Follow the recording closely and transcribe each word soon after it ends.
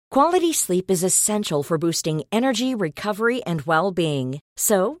Quality sleep is essential for boosting energy, recovery, and well-being.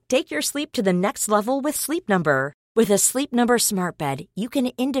 So, take your sleep to the next level with Sleep Number. With a Sleep Number smart bed, you can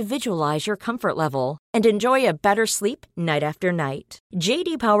individualize your comfort level and enjoy a better sleep night after night.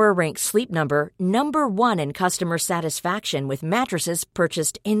 J.D. Power ranks Sleep Number number one in customer satisfaction with mattresses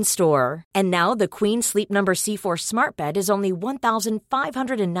purchased in-store. And now the Queen Sleep Number C4 smart bed is only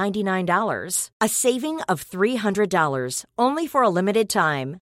 $1,599, a saving of $300, only for a limited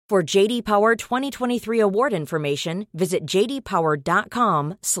time. For J.D. Power 2023 award information, visit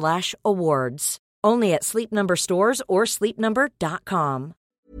jdpower.com/awards. Only at Sleep Number stores or sleepnumber.com.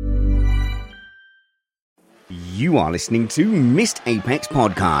 You are listening to Missed Apex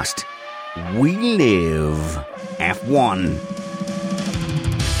Podcast. We live F1.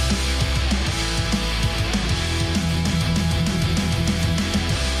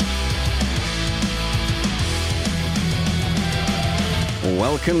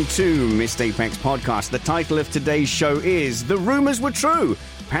 Welcome to Missed Apex Podcast. The title of today's show is The Rumors Were True.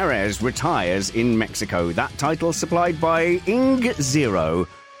 Perez retires in Mexico. That title supplied by Ing0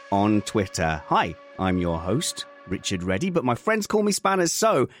 on Twitter. Hi, I'm your host, Richard Reddy, but my friends call me Spanners,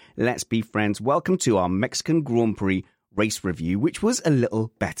 so let's be friends. Welcome to our Mexican Grand Prix race review, which was a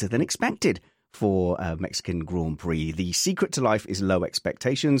little better than expected for Mexican Grand Prix. The secret to life is low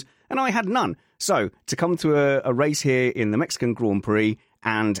expectations, and I had none. So to come to a race here in the Mexican Grand Prix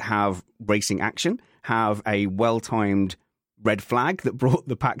and have racing action, have a well-timed red flag that brought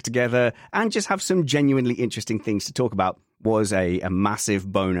the pack together, and just have some genuinely interesting things to talk about was a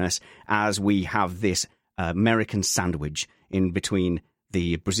massive bonus, as we have this American sandwich in between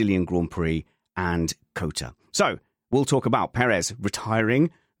the Brazilian Grand Prix and COTA. So we'll talk about Perez retiring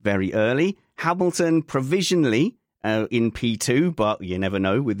very early, Hamilton provisionally in P2, but you never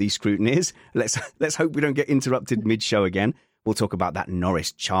know with these scrutinies. Let's hope we don't get interrupted mid-show again. We'll talk about that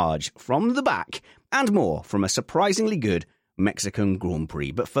Norris charge from the back and more from a surprisingly good Mexican Grand Prix.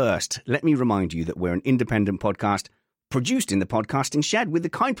 But first, let me remind you that we're an independent podcast produced in the podcasting shed with the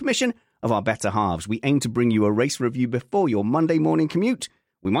kind permission of our better halves. We aim to bring you a race review before your Monday morning commute.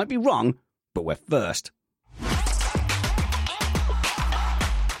 We might be wrong, but we're first.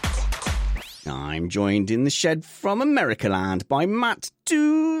 I'm joined in the shed from Americaland by Matt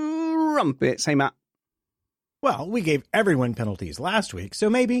Trumpets. Hey, Matt. Well, we gave everyone penalties last week, so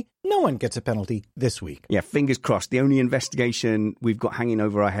maybe no one gets a penalty this week. Yeah, fingers crossed. The only investigation we've got hanging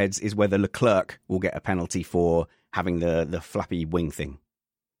over our heads is whether Leclerc will get a penalty for having the flappy wing thing.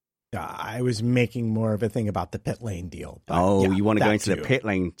 I was making more of a thing about the pit lane deal. Oh, yeah, you want to go into the pit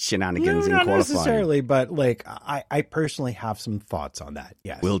lane shenanigans in qualifying? Not necessarily, but I personally have some thoughts on that,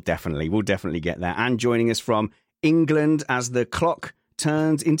 yes. We'll definitely get there. And joining us from England as the clock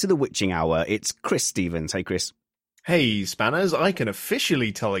turns into the witching hour, it's Chris Stevens. Hey, Chris. Hey, Spanners, I can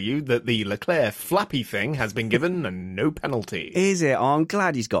officially tell you that the Leclerc flappy thing has been given no penalty. Is it? Oh, I'm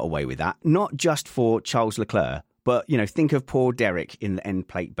glad he's got away with that. Not just for Charles Leclerc, but, think of poor Derek in the end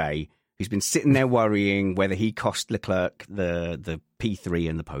plate bay, who's been sitting there worrying whether he cost Leclerc the P3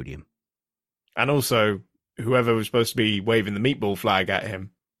 and the podium. And also, whoever was supposed to be waving the meatball flag at him,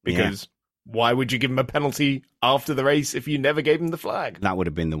 because why would you give him a penalty after the race if you never gave him the flag? That would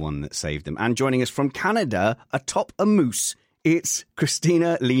have been the one that saved him. And joining us from Canada, atop a moose, it's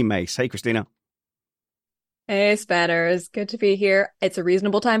Christina Lee Mace. Hey, Christina. Hey, Spanners. Good to be here. It's a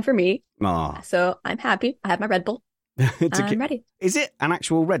reasonable time for me. So I'm happy. I have my Red Bull. I'm ready. Is it an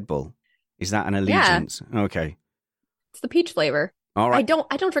actual Red Bull? Is that an allegiance? Yeah. Okay. It's the peach flavor. All right.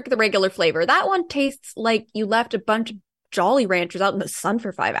 I don't drink the regular flavor. That one tastes like you left a bunch of Jolly Ranchers out in the sun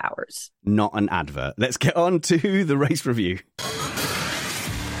for 5 hours. Not an advert. Let's get on to the race review.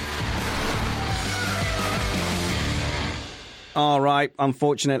 All right,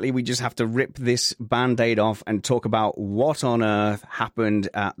 unfortunately, we just have to rip this Band-Aid off and talk about what on earth happened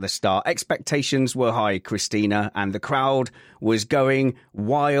at the start. Expectations were high, Christina, and the crowd was going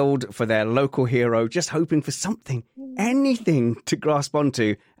wild for their local hero, just hoping for something, anything to grasp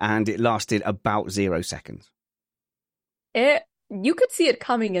onto, and it lasted about 0 seconds. You could see it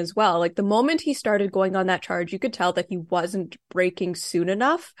coming as well. Like, the moment he started going on that charge, you could tell that he wasn't braking soon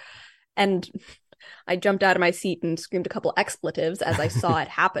enough, and I jumped out of my seat and screamed a couple expletives as I saw it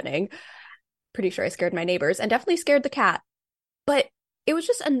happening. Pretty sure I scared my neighbors and definitely scared the cat. But it was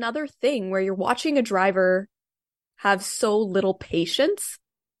just another thing where you're watching a driver have so little patience.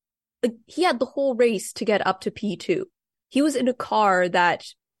 Like, he had the whole race to get up to P2. He was in a car that,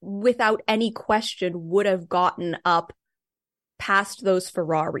 without any question, would have gotten up past those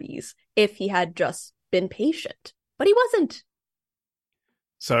Ferraris if he had just been patient. But he wasn't.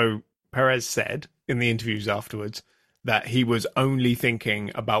 So Perez said in the interviews afterwards that he was only thinking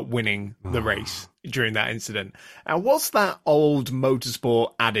about winning the race during that incident. And what's that old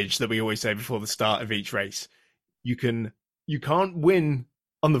motorsport adage that we always say before the start of each race? You can't win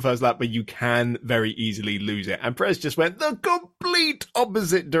on the first lap, but you can very easily lose it. And Perez just went the complete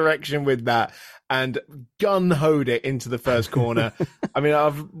opposite direction with that and gun-hoed it into the first corner. I mean,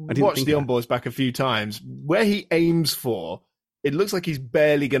 I've watched the onboards back a few times. Where he aims for, it looks like he's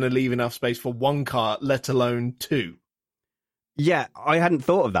barely going to leave enough space for one car, let alone two. Yeah, I hadn't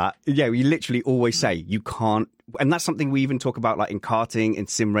thought of that. Yeah, we literally always say you can't, and that's something we even talk about like in karting, in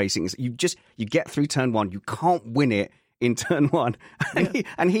sim racing. Is you get through turn one, you can't win it in turn one.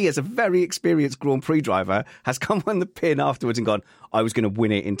 And he, as a very experienced Grand Prix driver, has come on the pin afterwards and gone, I was going to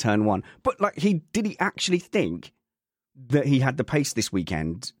win it in turn one. But like, did he actually think that he had the pace this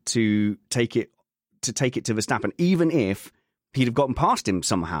weekend to take it to Verstappen, even if he'd have gotten past him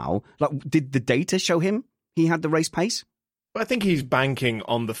somehow? Like, did the data show him he had the race pace? I think he's banking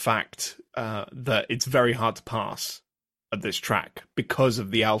on the fact that it's very hard to pass at this track because of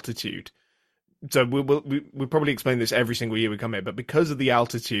the altitude. So we'll probably explain this every single year we come here, but because of the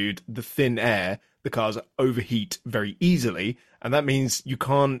altitude, the thin air, the cars overheat very easily, and that means you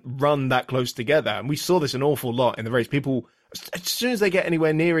can't run that close together. And we saw this an awful lot in the race. People, as soon as they get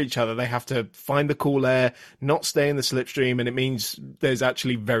anywhere near each other, they have to find the cool air, not stay in the slipstream, and it means there's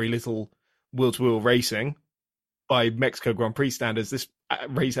actually very little wheel-to-wheel racing. By Mexico Grand Prix standards, this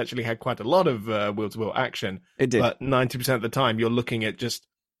race actually had quite a lot of wheel-to-wheel action. It did. But 90% of the time, you're looking at just,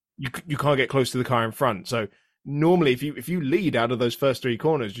 you can't get close to the car in front. So normally, if you lead out of those first three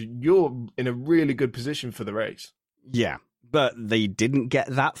corners, you're in a really good position for the race. Yeah, but they didn't get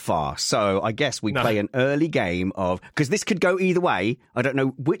that far. So I guess we play an early game of, because this could go either way. I don't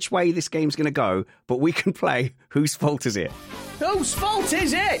know which way this game's going to go, but we can play Whose Fault Is It? Whose fault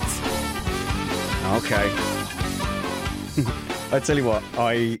is it? Okay. I tell you what,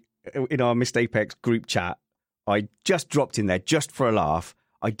 in our Missed Apex group chat, I just dropped in there just for a laugh.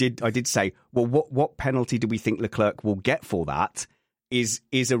 I did say, well, what penalty do we think Leclerc will get for that? Is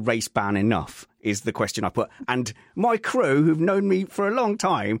a race ban enough? Is the question I put. And my crew, who've known me for a long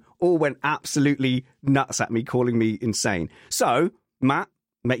time, all went absolutely nuts at me, calling me insane. So, Matt,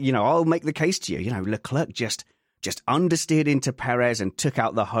 I'll make the case to you. Leclerc just understeered into Perez and took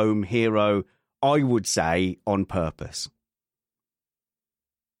out the home hero, I would say, on purpose.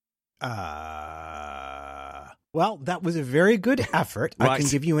 Well, that was a very good effort. Right. I can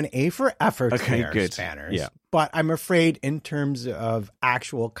give you an A for effort there, good. Spanners. Yeah. But I'm afraid in terms of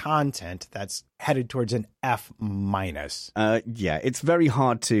actual content, that's headed towards an F-. Yeah, it's very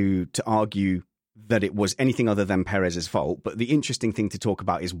hard to argue that it was anything other than Perez's fault. But the interesting thing to talk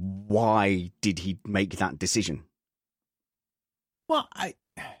about is, why did he make that decision? Well, I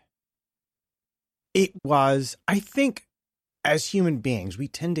think as human beings, we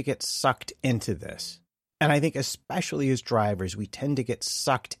tend to get sucked into this. And I think especially as drivers, we tend to get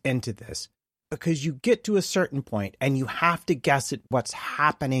sucked into this because you get to a certain point and you have to guess at what's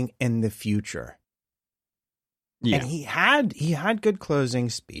happening in the future. Yeah. And he had good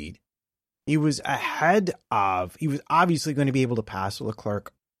closing speed. He was obviously going to be able to pass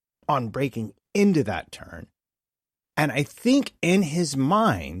Leclerc on braking into that turn. And I think in his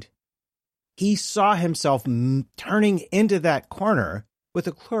mind, he saw himself turning into that corner with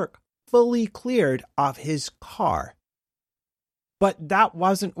Leclerc fully cleared of his car. But that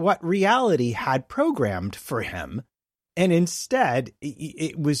wasn't what reality had programmed for him. And instead,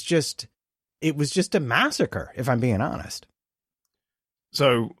 it was just a massacre, if I'm being honest.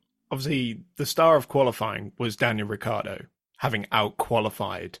 So, obviously, the star of qualifying was Daniel Ricciardo, having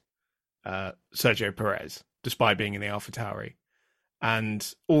out-qualified Sergio Perez, despite being in the AlphaTauri. And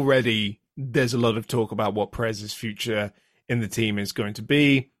already, there's a lot of talk about what Perez's future in the team is going to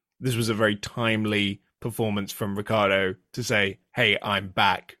be. This was a very timely performance from Ricciardo to say, hey, I'm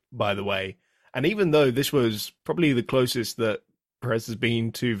back, by the way. And even though this was probably the closest that Perez has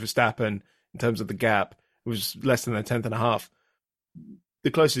been to Verstappen in terms of the gap, it was less than a tenth and a half. The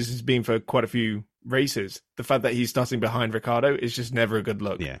closest it's been for quite a few races. The fact that he's starting behind Ricciardo is just never a good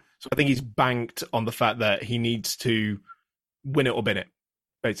look. Yeah. So I think he's banked on the fact that he needs to win it or bin it,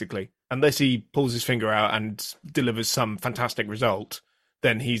 basically. Unless he pulls his finger out and delivers some fantastic result,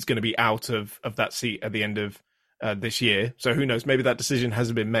 then he's going to be out of that seat at the end of this year. So who knows? Maybe that decision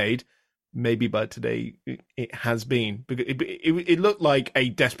hasn't been made. Maybe by today it has been. It looked like a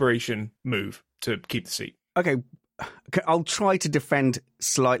desperation move to keep the seat. Okay, I'll try to defend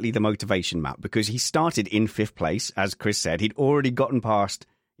slightly the motivation, Matt, because he started in fifth place, as Chris said. He'd already gotten past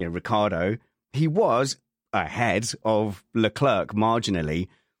Ricciardo. He was ahead of Leclerc marginally.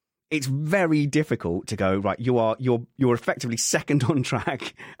 it's very difficult to go, right, you're effectively second on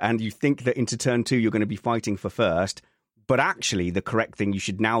track, and you think that into turn 2 you're going to be fighting for first, but actually the correct thing you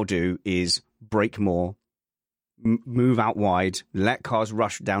should now do is brake more, move out wide, let cars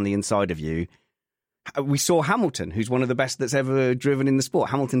rush down the inside of you. We saw Hamilton, who's one of the best that's ever driven in the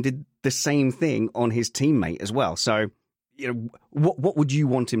sport. Hamilton did the same thing on his teammate as well. So, what would you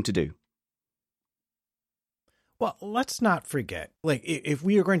want him to do? Well, let's not forget, like, if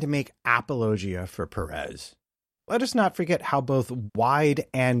we are going to make apologia for Perez, let us not forget how both wide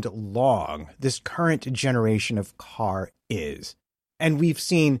and long this current generation of car is. And we've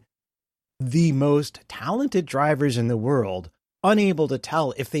seen the most talented drivers in the world unable to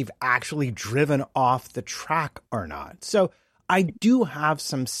tell if they've actually driven off the track or not. So I do have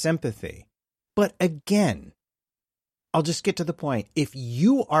some sympathy. But again, I'll just get to the point. If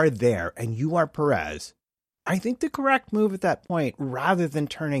you are there and you are Perez, I think the correct move at that point, rather than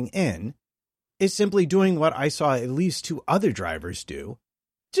turning in, is simply doing what I saw at least 2 other drivers do.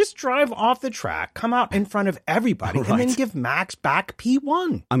 Just drive off the track, come out in front of everybody, right, and then give Max back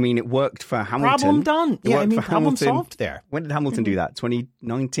P1. I mean, it worked for Hamilton. Problem done. Problem solved there. When did Hamilton do that?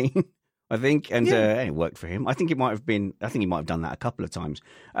 2019, I think, and it worked for him. I think he might have done that a couple of times.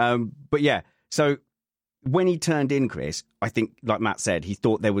 But yeah, so when he turned in, Chris, I think, like Matt said, he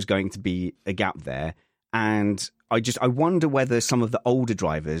thought there was going to be a gap there. And I wonder whether some of the older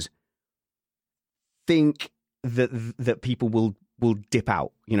drivers think that people will dip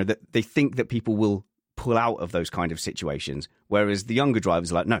out, that they think that people will pull out of those kind of situations. Whereas the younger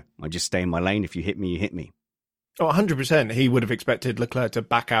drivers are like, no, I just stay in my lane. If you hit me, you hit me. Oh, 100%. He would have expected Leclerc to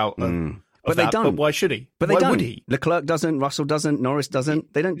back out. But they don't. But why should he? But they why don't. Would he? Leclerc doesn't, Russell doesn't, Norris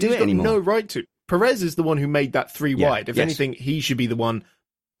doesn't. They don't do it anymore. No right to. Perez is the one who made that 3 wide. If yes. anything, he should be the one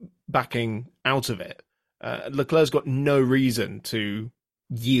backing out of it. Leclerc's got no reason to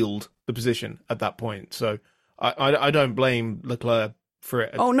yield the position at that point. So I don't blame Leclerc for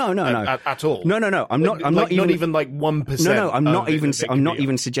it. Oh no at all. No. I'm not even like 1%. No. I'm not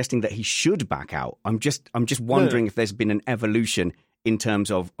even suggesting that he should back out. I'm just wondering if there's been an evolution in terms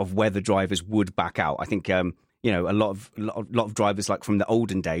of whether drivers would back out. I think a lot of drivers, like from the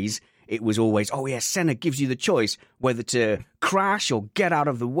olden days, it was always, oh yeah, Senna gives you the choice whether to crash or get out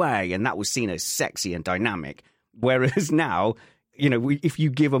of the way, and that was seen as sexy and dynamic. Whereas now, if you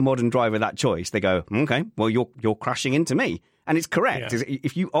give a modern driver that choice, they go, okay, well you're crashing into me, and it's correct. Yeah.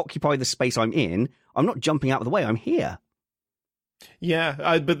 If you occupy the space I'm in, I'm not jumping out of the way. I'm here.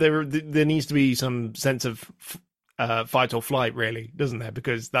 Yeah, but there needs to be some sense of fight or flight, really, doesn't there?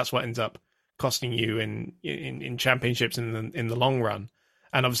 Because that's what ends up costing you in championships in the long run.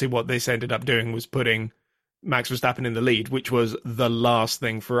 And obviously what this ended up doing was putting Max Verstappen in the lead, which was the last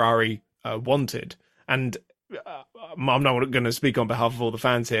thing Ferrari wanted. And I'm not going to speak on behalf of all the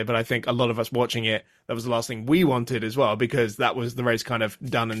fans here, but I think a lot of us watching it, that was the last thing we wanted as well, because that was the race kind of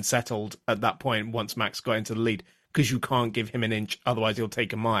done and settled at that point once Max got into the lead, because you can't give him an inch, otherwise he'll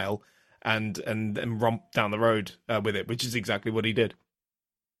take a mile and romp down the road with it, which is exactly what he did.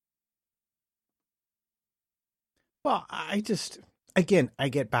 Well, I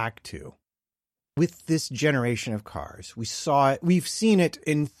get back to, with this generation of cars, we've seen it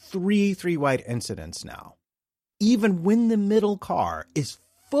in three wide incidents now. Even when the middle car is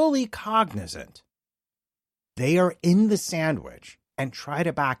fully cognizant, they are in the sandwich and try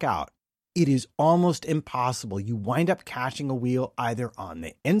to back out. It is almost impossible. You wind up catching a wheel either on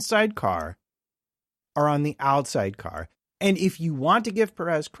the inside car or on the outside car. And if you want to give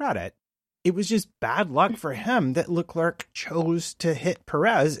Perez credit, it was just bad luck for him that Leclerc chose to hit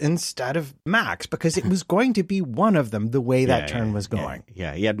Perez instead of Max, because it was going to be one of them the way that turn was going.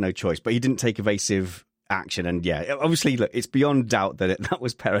 Yeah, he had no choice, but he didn't take evasive action. And obviously, look, it's beyond doubt that that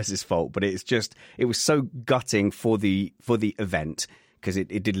was Perez's fault, but it was so gutting for the event, because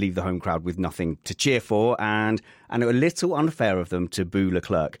it did leave the home crowd with nothing to cheer for, and a little unfair of them to boo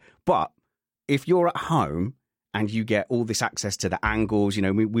Leclerc. But if you're at home and you get all this access to the angles,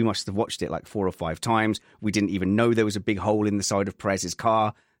 we must have watched it like 4 or 5 times. We didn't even know there was a big hole in the side of Perez's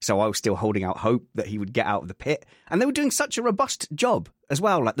car, so I was still holding out hope that he would get out of the pit. And they were doing such a robust job as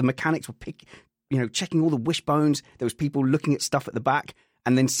well. Like the mechanics were checking all the wishbones. There was people looking at stuff at the back,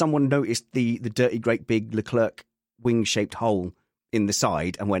 and then someone noticed the dirty, great big Leclerc wing-shaped hole in the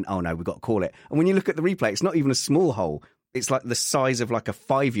side and went, oh no, we've got to call it. And when you look at the replay, it's not even a small hole. It's like the size of like a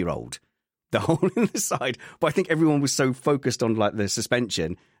 5-year-old. The hole in the side. But I think everyone was so focused on like the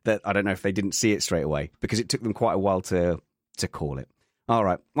suspension that I don't know if they didn't see it straight away, because it took them quite a while to call it. All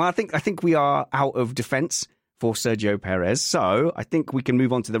right. Well, I think we are out of defense for Sergio Perez, so I think we can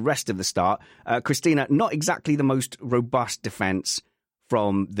move on to the rest of the start. Christina, not exactly the most robust defense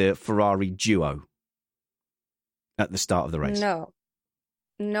from the Ferrari duo at the start of the race.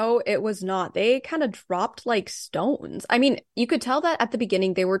 No, it was not. They kind of dropped like stones. I mean, you could tell that at the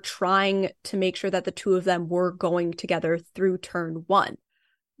beginning they were trying to make sure that the two of them were going together through turn one.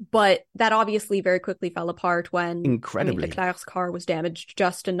 But that obviously very quickly fell apart when Incredibly. Leclerc's car was damaged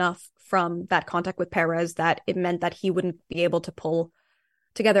just enough from that contact with Perez that it meant that he wouldn't be able to pull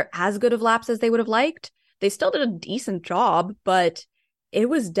together as good of laps as they would have liked. They still did a decent job, but it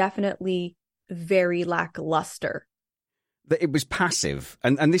was definitely very lackluster. It was passive.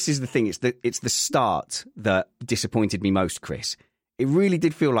 And this is the thing. It's the start that disappointed me most, Chris. It really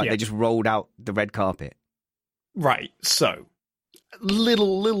did feel like they just rolled out the red carpet. Right. So,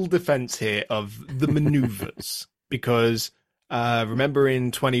 little defense here of the maneuvers. Because remember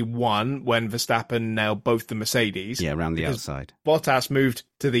in 21 when Verstappen nailed both the Mercedes? Yeah, around the outside. Bottas moved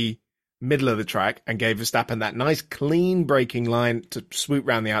to the middle of the track and gave Verstappen that nice clean braking line to swoop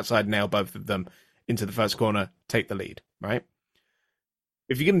round the outside, nail both of them into the first corner, take the lead, right?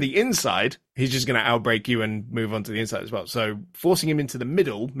 If you give him the inside, he's just going to outbrake you and move on to the inside as well. So forcing him into the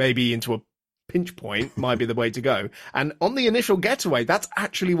middle, maybe into a pinch point, might be the way to go. And on the initial getaway, that's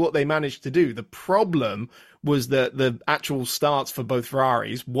actually what they managed to do. The problem was that the actual starts for both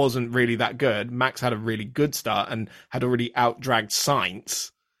Ferraris wasn't really that good. Max had a really good start and had already outdragged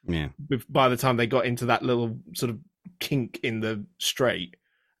Sainz. Yeah. By the time they got into that little sort of kink in the straight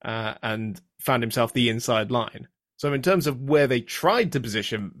and found himself the inside line. So in terms of where they tried to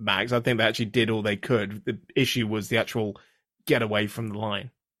position Max, I think they actually did all they could. The issue was the actual get away from the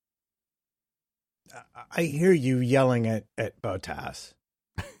line. I hear you yelling at Bottas,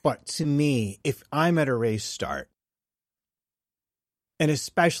 but to me, if I'm at a race start, and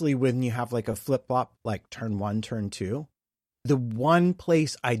especially when you have like a flip-flop, like turn one, turn two, the one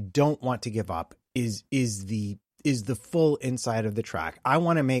place I don't want to give up is the full inside of the track. I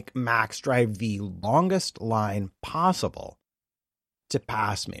want to make Max drive the longest line possible to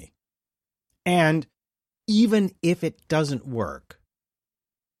pass me. And even if it doesn't work,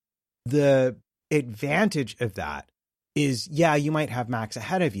 the advantage of that is, yeah, you might have Max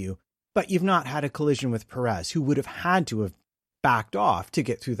ahead of you, but you've not had a collision with Perez, who would have had to have backed off to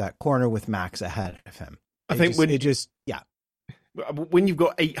get through that corner with Max ahead of him. When you've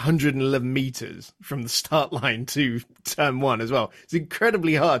got 811 meters from the start line to turn one as well, it's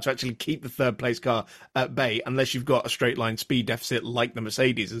incredibly hard to actually keep the third place car at bay unless you've got a straight line speed deficit like the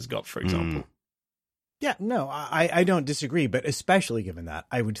Mercedes has got, for example. Yeah, no, I don't disagree, but especially given that,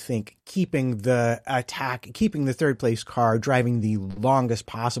 I would think keeping the third place car driving the longest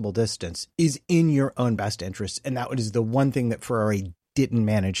possible distance is in your own best interest, and that is the one thing that Ferrari didn't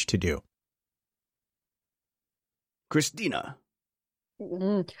manage to do. Christina.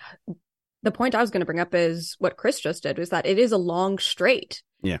 The point I was going to bring up is what Chris just did, was that it is a long straight.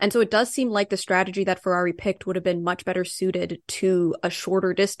 Yeah. And so it does seem like the strategy that Ferrari picked would have been much better suited to a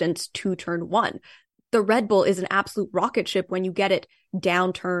shorter distance to turn one. The Red Bull is an absolute rocket ship when you get it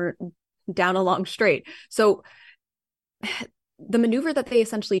down a long straight. So the maneuver that they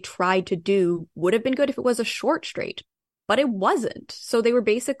essentially tried to do would have been good if it was a short straight, but it wasn't. So they were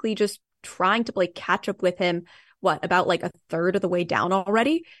basically just trying to catch up with him. About like a third of the way down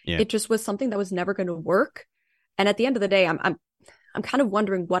already? Yeah. It just was something that was never going to work. And at the end of the day, I'm kind of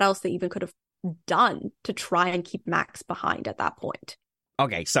wondering what else they even could have done to try and keep Max behind at that point.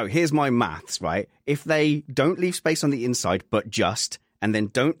 Okay, so here's my maths, right? If they don't leave space on the inside, but just, and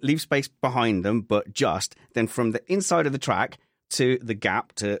then don't leave space behind them, but just, then from the inside of the track to the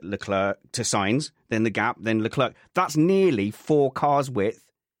gap to Leclerc, to Sainz, then the gap, then Leclerc, that's nearly 4 cars width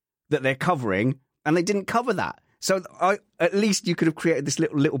that they're covering, and they didn't cover that. So at least you could have created this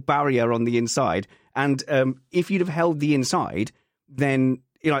little barrier on the inside. And if you'd have held the inside, then,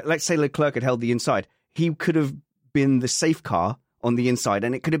 let's say Leclerc had held the inside, he could have been the safe car on the inside,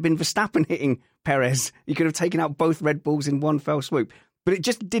 and it could have been Verstappen hitting Perez. You could have taken out both Red Bulls in one fell swoop. But it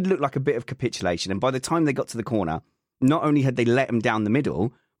just did look like a bit of capitulation. And by the time they got to the corner, not only had they let him down the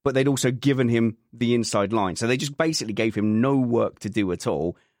middle, but they'd also given him the inside line. So they just basically gave him no work to do at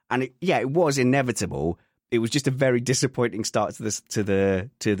all. And it was inevitable. It was just a very disappointing start to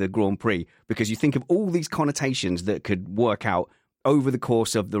the Grand Prix, because you think of all these connotations that could work out over the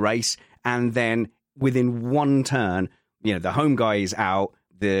course of the race, and then within one turn, the home guy is out,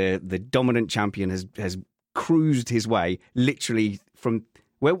 the dominant champion has cruised his way literally from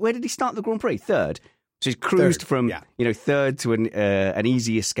where did he start the Grand Prix? Third. So he's cruised from third to an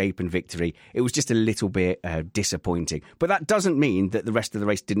easy escape and victory. It was just a little bit disappointing. But that doesn't mean that the rest of the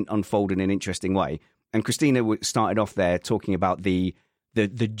race didn't unfold in an interesting way. And Christina started off there talking about the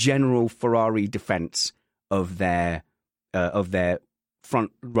general Ferrari defense of their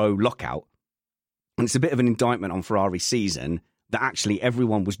front row lockout. And it's a bit of an indictment on Ferrari's season that actually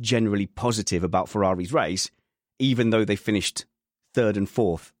everyone was generally positive about Ferrari's race, even though they finished third and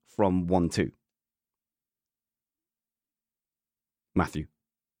fourth from 1-2. Matthew.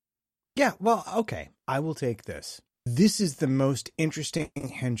 Yeah, well, okay. I will take this. This is the most interesting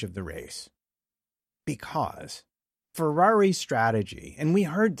hinge of the race because Ferrari's strategy, and we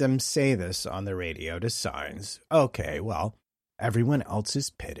heard them say this on the radio to Sainz, okay, well, everyone else is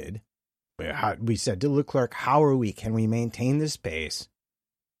pitted. We said to Leclerc, can we maintain this pace?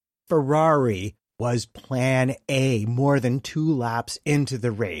 Ferrari was plan A more than 2 laps into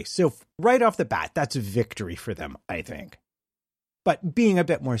the race. So right off the bat, that's a victory for them, I think. But being a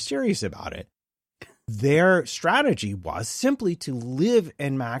bit more serious about it, their strategy was simply to live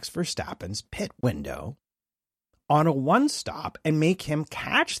in Max Verstappen's pit window on a one-stop and make him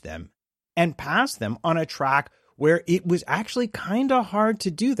catch them and pass them on a track where it was actually kind of hard to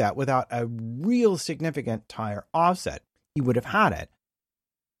do that without a real significant tire offset. He would have had it.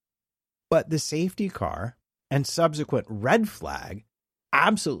 But the safety car and subsequent red flag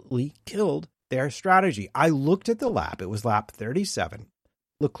absolutely killed their strategy. I looked at the lap. It was lap 37.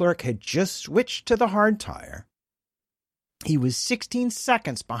 Leclerc had just switched to the hard tire. He was 16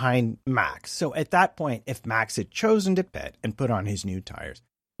 seconds behind Max. So at that point, if Max had chosen to pit and put on his new tires,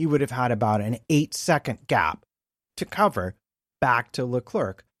 he would have had about an 8-second gap to cover back to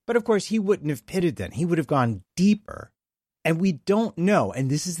Leclerc. But of course, he wouldn't have pitted then. He would have gone deeper. And we don't know. And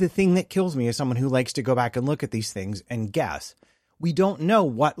this is the thing that kills me as someone who likes to go back and look at these things and guess. We don't know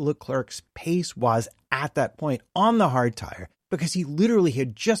what Leclerc's pace was at that point on the hard tire because he literally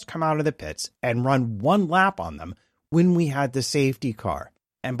had just come out of the pits and run 1 lap on them when we had the safety car.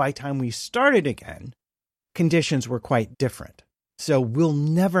 And by the time we started again, conditions were quite different. So we'll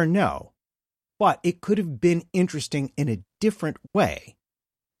never know. But it could have been interesting in a different way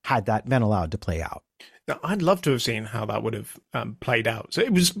had that been allowed to play out. Now, I'd love to have seen how that would have played out. So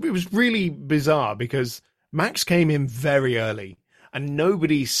it was really bizarre because Max came in very early and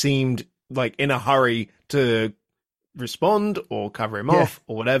nobody seemed like in a hurry to respond or cover him off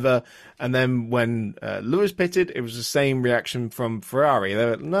or whatever. And then when Lewis pitted, it was the same reaction from Ferrari. They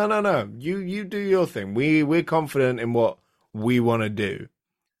were, no, you do your thing. We're confident in what we want to do.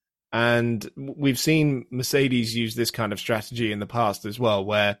 And we've seen Mercedes use this kind of strategy in the past as well,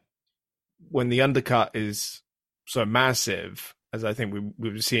 where when the undercut is so massive, as I think we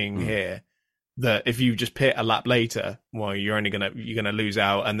were seeing here, that if you just pit a lap later, well, you're gonna lose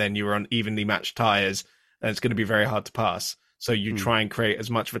out, and then you're on evenly matched tires, and it's going to be very hard to pass. So you try and create as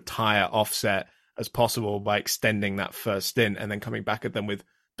much of a tire offset as possible by extending that first stint and then coming back at them with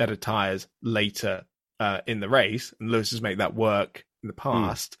better tires later in the race. And Lewis has made that work in the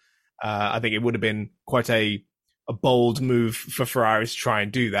past. I think it would have been quite a bold move for Ferrari to try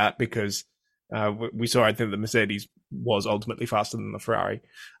and do that because we saw, I think, that Mercedes was ultimately faster than the Ferrari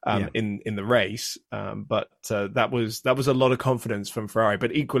in the race. But that was a lot of confidence from Ferrari.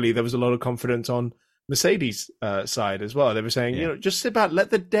 But equally, there was a lot of confidence on Mercedes side as well. They were saying, just sit back,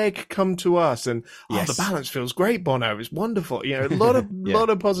 let the deck come to us, and the balance feels great, Bono. It's wonderful. A lot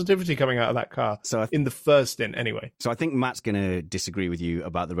of positivity coming out of that car. So in the first stint, anyway. So I think Matt's going to disagree with you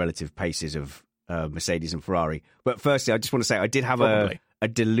about the relative paces of Mercedes and Ferrari. But firstly, I just want to say I did have a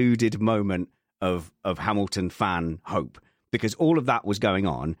deluded moment of Hamilton fan hope because all of that was going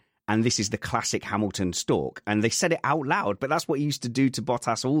on. And this is the classic Hamilton stalk. And they said it out loud, but that's what he used to do to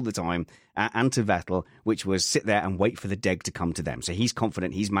Bottas all the time and to Vettel, which was sit there and wait for the deg to come to them. So he's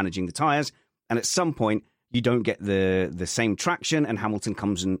confident he's managing the tyres. And at some point, you don't get the same traction and Hamilton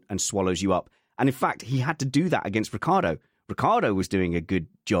comes and swallows you up. And in fact, he had to do that against Ricciardo. Ricciardo was doing a good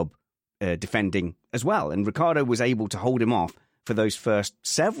job defending as well. And Ricciardo was able to hold him off for those first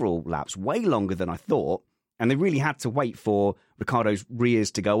several laps, way longer than I thought. And they really had to wait for Ricciardo's rears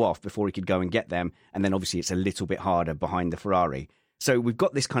to go off before he could go and get them. And then obviously it's a little bit harder behind the Ferrari. So we've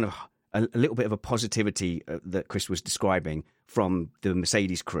got this kind of a little bit of a positivity that Chris was describing from the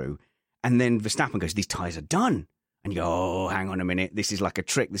Mercedes crew. And then Verstappen goes, these tyres are done. And you go, oh, hang on a minute. This is like a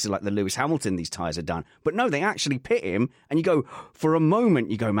trick. This is like the Lewis Hamilton, these tyres are done. But no, they actually pit him. And you go, for a moment,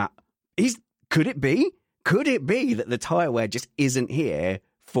 you go, Matt, could it be? Could it be that the tyre wear just isn't here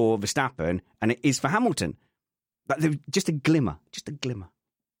for Verstappen and it is for Hamilton? Just a glimmer.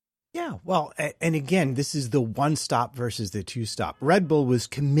 Yeah, well, and again, this is the one-stop versus the two-stop. Red Bull was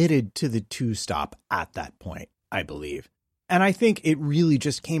committed to the two-stop at that point, I believe. And I think it really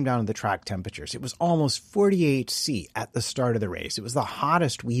just came down to the track temperatures. It was almost 48 C at the start of the race. It was the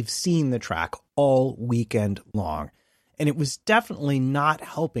hottest we've seen the track all weekend long. And it was definitely not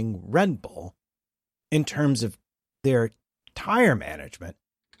helping Red Bull in terms of their tire management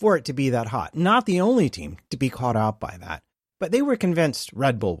for it to be that hot. Not the only team to be caught out by that, but they were convinced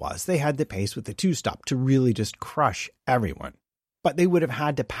Red Bull was. They had the pace with the two-stop to really just crush everyone. But they would have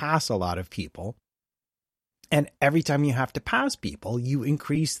had to pass a lot of people. And every time you have to pass people, you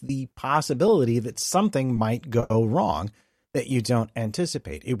increase the possibility that something might go wrong that you don't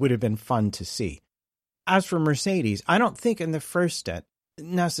anticipate. It would have been fun to see. As for Mercedes, I don't think in the first stint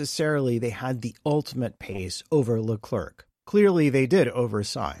necessarily they had the ultimate pace over Leclerc. Clearly they did over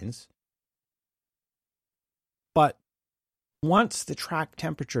Sainz. But once the track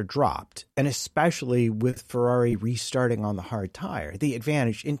temperature dropped, and especially with Ferrari restarting on the hard tire, the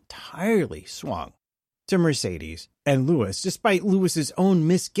advantage entirely swung to Mercedes and Lewis, despite Lewis's own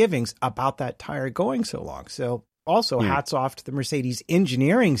misgivings about that tire going so long. So also hats off to the Mercedes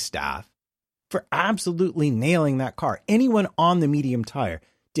engineering staff for absolutely nailing that car. Anyone on the medium tire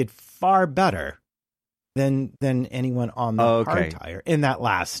did far better than anyone on the hard tire in that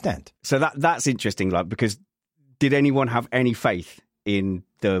last stint. So that's interesting, like, because did anyone have any faith in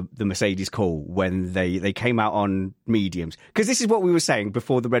the Mercedes call when they came out on mediums? Because this is what we were saying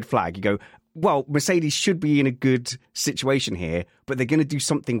before the red flag. You go, well, Mercedes should be in a good situation here, but they're going to do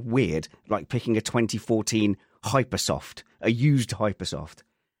something weird, like picking a 2014 Hypersoft, a used Hypersoft.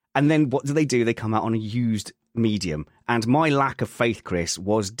 And then what do? They come out on a used medium. And my lack of faith, Chris,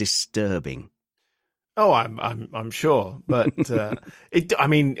 was disturbing. Oh, I'm sure, but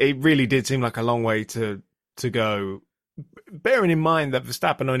it really did seem like a long way to go. Bearing in mind that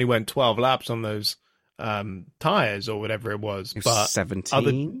Verstappen only went 12 laps on those tires or whatever it was, but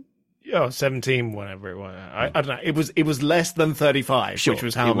 17. 17, whatever it was. I don't know. It was less than 35, sure, which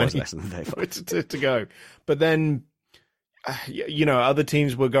was how many less than 35 to go. But then, other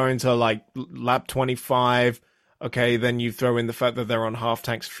teams were going to like lap 25. Okay, then you throw in the fact that they're on half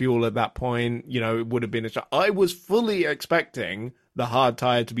tanks fuel at that point. It would have been I was fully expecting the hard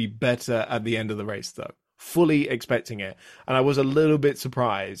tire to be better at the end of the race, though. Fully expecting it. And I was a little bit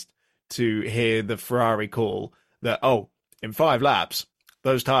surprised to hear the Ferrari call that, in 5 laps,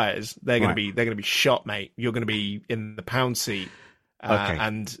 those tires, they're going to be shot, mate. You're going to be in the pound seat.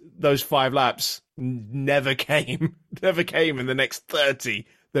 And those 5 laps never came in the next 30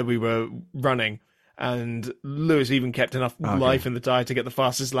 that we were running. And Lewis even kept enough life in the tire to get the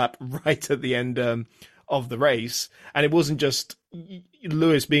fastest lap right at the end of the race. And it wasn't just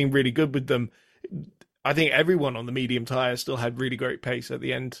Lewis being really good with them. I think everyone on the medium tire still had really great pace at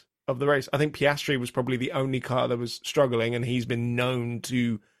the end of the race. I think Piastri was probably the only car that was struggling, and he's been known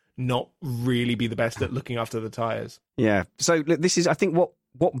to not really be the best at looking after the tires. Yeah. So this is, I think,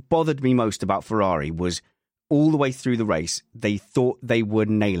 what bothered me most about Ferrari was all the way through the race, they thought they were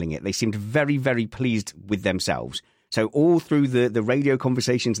nailing it. They seemed very, very pleased with themselves. So all through the radio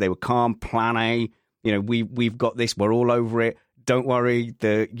conversations, they were calm, plan A. We've got this. We're all over it. Don't worry.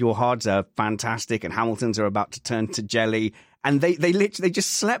 Your hards are fantastic, and Hamilton's are about to turn to jelly. And they literally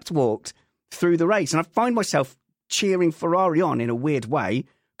just slept walked through the race. And I find myself cheering Ferrari on in a weird way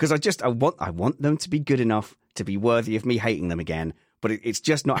because I want them to be good enough to be worthy of me hating them again. But it's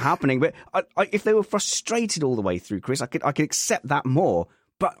just not happening. But if they were frustrated all the way through, Chris, I could accept that more.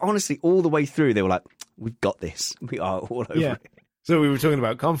 But honestly, all the way through, they were like, "We've got this. We are all over it." So we were talking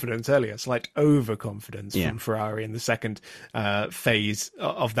about confidence earlier, slight overconfidence from Ferrari in the second phase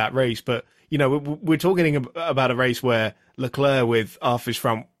of that race. But, we're talking about a race where Leclerc, with half his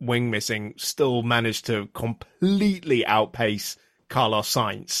front wing missing, still managed to completely outpace Carlos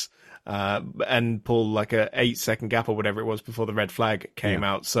Sainz and pull like a 8-second gap or whatever it was before the red flag came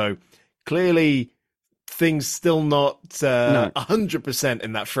out. So clearly things still not 100%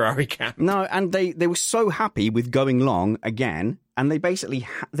 in that Ferrari camp. No, and they were so happy with going long again, and they basically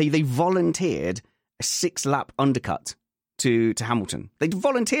they volunteered a 6-lap undercut to Hamilton. They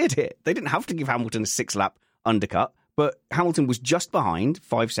volunteered it. They didn't have to give Hamilton a 6-lap undercut, but Hamilton was just behind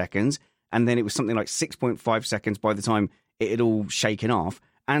 5 seconds, and then it was something like 6.5 seconds by the time it had all shaken off,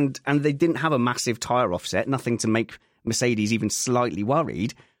 and they didn't have a massive tyre offset, nothing to make Mercedes even slightly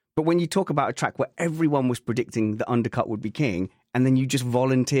worried. But when you talk about a track where everyone was predicting the undercut would be king, and then you just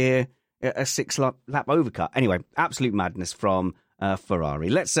volunteer a 6-lap overcut. Anyway, absolute madness from Ferrari.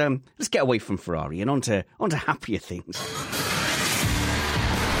 Let's get away from Ferrari and onto happier things.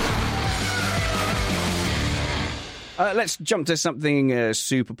 Let's jump to something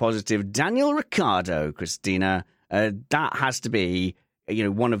super positive. Daniel Ricciardo, Christina. That has to be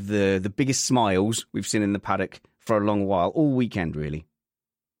one of the biggest smiles we've seen in the paddock for a long while, all weekend really.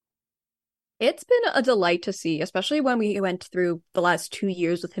 It's been a delight to see, especially when we went through the last 2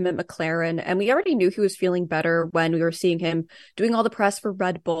 years with him at McLaren, and we already knew he was feeling better when we were seeing him doing all the press for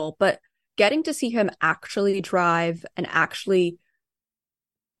Red Bull. But getting to see him actually drive and actually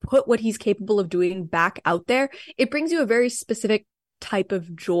put what he's capable of doing back out there, it brings you a very specific type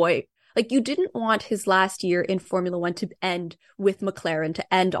of joy. Like, you didn't want his last year in Formula One to end with McLaren,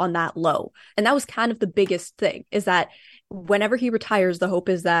 to end on that low. And that was kind of the biggest thing, is that whenever he retires, the hope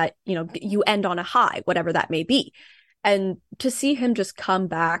is that, you know, you end on a high, whatever that may be. And to see him just come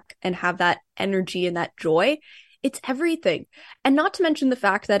back and have that energy and that joy, it's everything. And not to mention the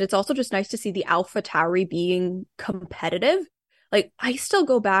fact that it's also just nice to see the AlphaTauri being competitive. Like, I still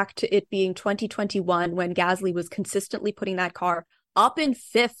go back to it being 2021 when Gasly was consistently putting that car up in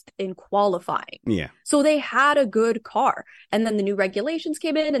 5th in qualifying. Yeah. So they had a good car. And then the new regulations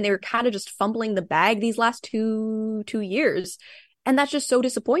came in and they were kind of just fumbling the bag these last two years. And that's just so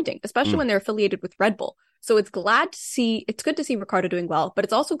disappointing, especially when they're affiliated with Red Bull. So it's good to see Ricciardo doing well, but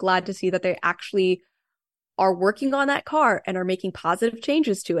it's also glad to see that they actually are working on that car and are making positive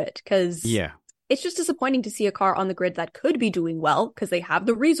changes to it. Because it's just disappointing to see a car on the grid that could be doing well because they have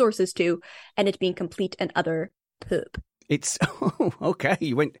the resources to, and it being complete and utter poop. It's okay.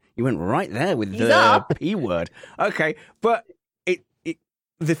 You went right there with the P word. Okay, but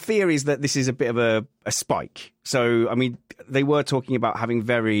the theory is that this is a bit of a spike. So I mean, they were talking about having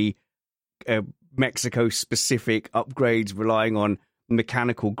very Mexico specific upgrades relying on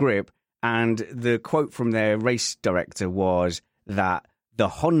mechanical grip, and the quote from their race director was that the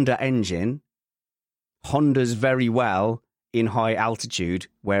Honda engine Hondas very well in high altitude,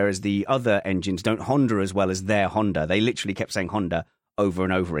 whereas the other engines don't Honda as well as their Honda. They literally kept saying Honda over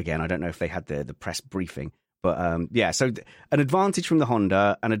and over again. I don't know if they had the press briefing, but so an advantage from the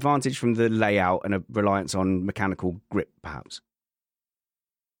Honda, an advantage from the layout, and a reliance on mechanical grip, perhaps.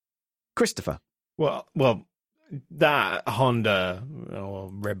 Christopher. Well, that Honda or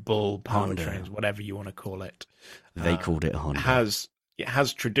Red Bull powertrains, whatever you want to call it, they called it a Honda.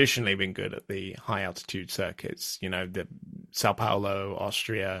 has traditionally been good at the high altitude circuits. You know, the Sao Paulo,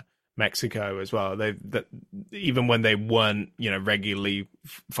 Austria, Mexico as well. Even when they weren't, you know, regularly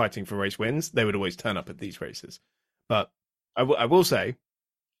fighting for race wins, they would always turn up at these races. But I will say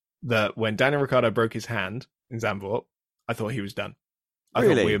that when Daniel Ricciardo broke his hand in Zandvoort, I thought he was done. I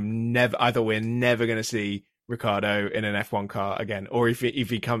thought we're never going to see Ricciardo in an F1 car again. Or if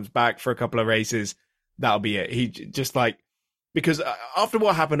he comes back for a couple of races, that'll be it. He just because after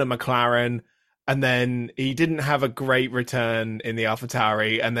what happened at McLaren, and then he didn't have a great return in the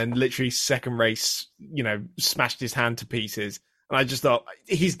AlphaTauri, and then literally second race, you know, smashed his hand to pieces. And I just thought,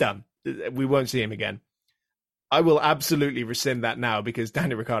 he's done. We won't see him again. I will absolutely rescind that now because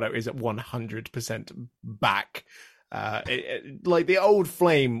Daniel Ricciardo is at 100% back. Like the old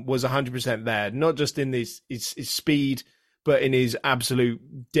flame was 100% there, not just in his speed, but in his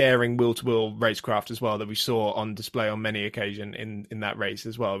absolute daring wheel-to-wheel racecraft as well that we saw on display on many occasions in that race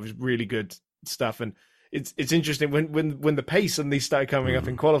as well. It was really good stuff. And it's interesting when the pace suddenly started coming up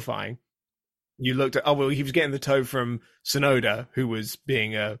in qualifying, you looked at, he was getting the tow from Tsunoda, who was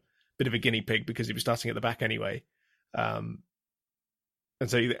being a bit of a guinea pig because he was starting at the back anyway. And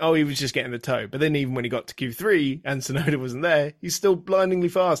so you think, he was just getting the tow. But then even when he got to Q3 and Tsunoda wasn't there, he's still blindingly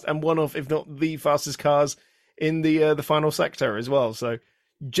fast and one of, if not the fastest cars in the final sector as well. So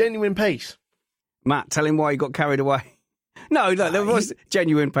genuine pace. Matt, tell him why he got carried away. No, there was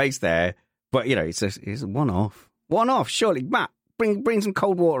genuine pace there, but you know, it's a one-off. One-off, surely. Matt, bring some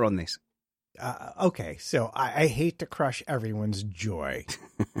cold water on this. Okay, so I hate to crush everyone's joy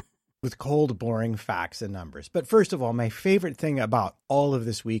with cold, boring facts and numbers. But first of all, my favorite thing about all of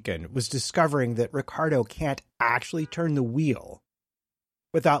this weekend was discovering that Ricciardo can't actually turn the wheel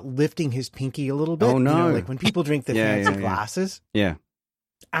without lifting his pinky a little bit. Oh, no. You know, like when people drink the fancy glasses. Yeah.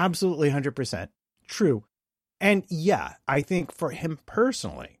 Absolutely 100% true. And yeah, I think for him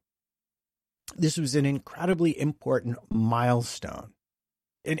personally, this was an incredibly important milestone.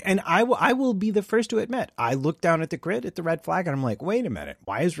 And I will be the first to admit, I looked down at the grid at the red flag and I'm like, wait a minute,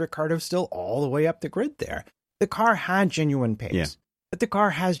 why is Ricciardo still all the way up the grid there? The car had genuine pace. Yeah. But the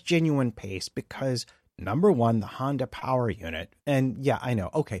car has genuine pace because, number one, the Honda power unit. And yeah, I know.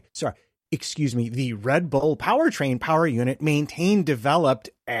 Okay, sorry. Excuse me. The Red Bull powertrain power unit maintained,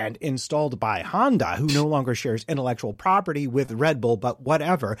 developed, and installed by Honda, who no longer shares intellectual property with Red Bull, but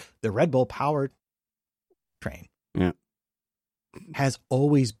whatever. The Red Bull powertrain has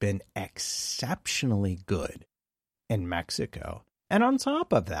always been exceptionally good in Mexico. And on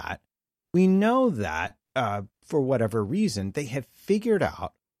top of that, we know that for whatever reason, they have figured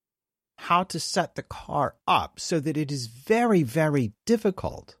out how to set the car up so that it is very, very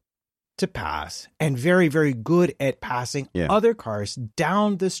difficult to pass and very, very good at passing other cars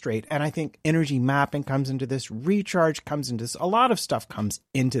down the straight. And I think energy mapping comes into this, recharge comes into this, a lot of stuff comes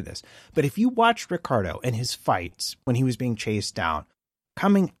into this. But if you watch Ricciardo and his fights when he was being chased down,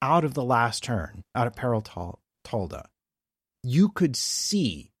 coming out of the last turn, out of Perel Tolda, you could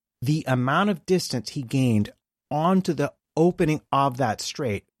see the amount of distance he gained onto the opening of that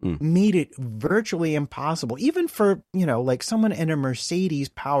straight made it virtually impossible, even for, like someone in a Mercedes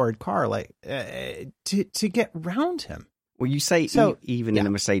powered car, like to get around him. Well, you say even in a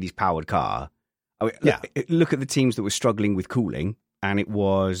Mercedes powered car. Look at the teams that were struggling with cooling, and it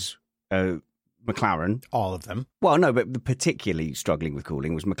was McLaren. All of them. Well, no, but particularly struggling with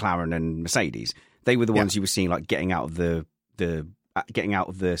cooling was McLaren and Mercedes. They were the ones you were seeing like getting out of the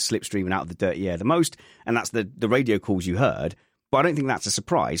slipstream and out of the dirty air the most, and that's the radio calls you heard. But I don't think that's a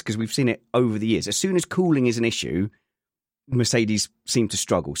surprise because we've seen it over the years. As soon as cooling is an issue, Mercedes seem to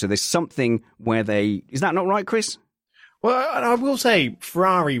struggle. So there's something where is that not right, Chris? Well, I will say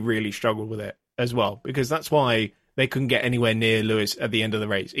Ferrari really struggled with it as well, because that's why they couldn't get anywhere near Lewis at the end of the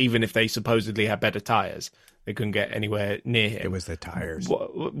race, even if they supposedly had better tyres. They couldn't get anywhere near him. It was the tires.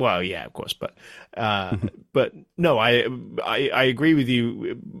 Well, yeah, of course, but no, I agree with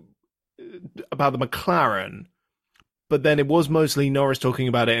you about the McLaren. But then it was mostly Norris talking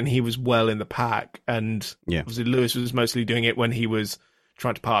about it, and he was well in the pack. And obviously Lewis was mostly doing it when he was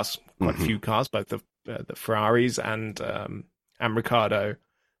trying to pass quite a few cars, both the Ferraris and Ricciardo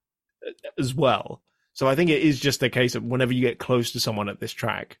as well. So I think it is just a case of whenever you get close to someone at this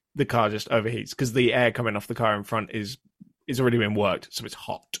track, the car just overheats because the air coming off the car in front is already been worked, so it's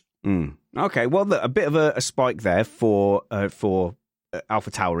hot. Okay, well, a bit of a spike there for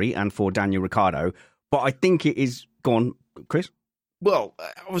AlphaTauri and for Daniel Ricciardo, but I think it is gone, Chris. Well,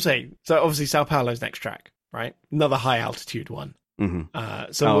 I would say so. Obviously, Sao Paulo's next track, right? Another high altitude one. And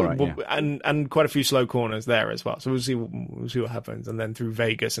quite a few slow corners there as well. So we'll see what happens, and then through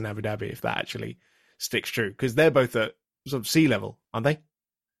Vegas and Abu Dhabi if that actually sticks true, because they're both at sort of sea level, aren't they?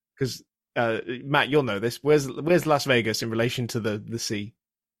 Because Matt, you'll know this. Where's Las Vegas in relation to the sea?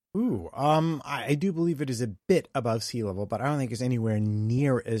 I do believe it is a bit above sea level, but I don't think it's anywhere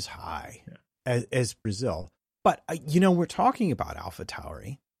near as high as Brazil. But we're talking about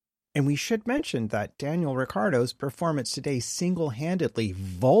AlphaTauri, and we should mention that Daniel Ricciardo's performance today single-handedly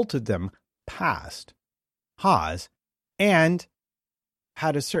vaulted them past Haas, and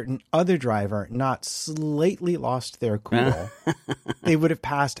had a certain other driver not slightly lost their cool, they would have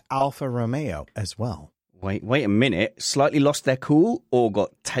passed Alfa Romeo as well. Wait a minute. Slightly lost their cool or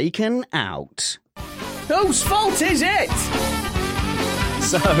got taken out? Whose fault is it?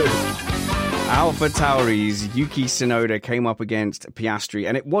 So, AlphaTauri's Yuki Tsunoda came up against Piastri,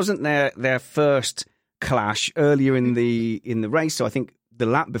 and it wasn't their first clash earlier in the race. So I think the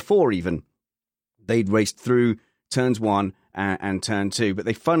lap before even, they'd raced through turns 1 and turn 2, but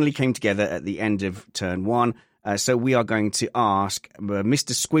they finally came together at the end of turn 1. So we are going to ask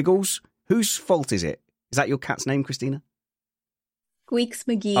Mr. Squiggles, whose fault is it? Is that your cat's name, Christina? Squeaks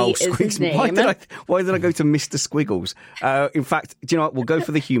McGee is his name. Why did I go to Mr. Squiggles? In fact, do you know what? We'll go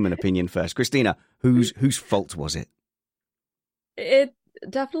for the human opinion first. Christina, whose fault was it? It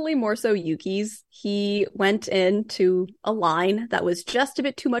definitely more so Yuki's. He went into a line that was just a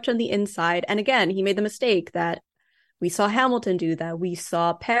bit too much on the inside. And again, he made the mistake that we saw Hamilton do, that we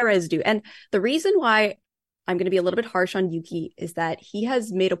saw Perez do. And the reason why I'm going to be a little bit harsh on Yuki is that he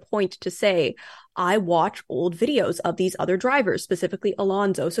has made a point to say, I watch old videos of these other drivers, specifically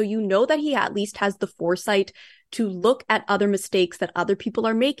Alonso. So you know that he at least has the foresight to look at other mistakes that other people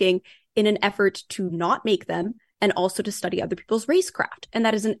are making in an effort to not make them, and also to study other people's racecraft. And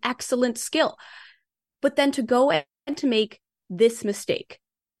that is an excellent skill. But then to go and to make this mistake,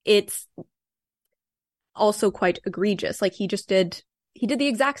 it's also quite egregious. Like he did the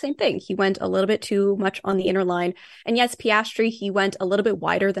exact same thing. He went a little bit too much on the inner line. And yes, Piastri, he went a little bit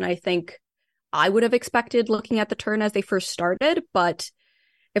wider than I think I would have expected looking at the turn as they first started. But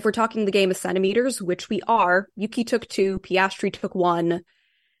if we're talking the game of centimeters, which we are, Yuki took 2, Piastri took 1,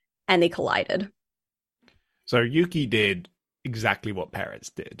 and they collided. So Yuki did exactly what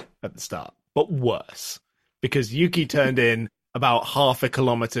Perez did at the start, but worse, because Yuki turned in about half a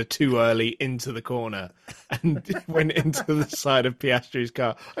kilometer too early into the corner and went into the side of Piastri's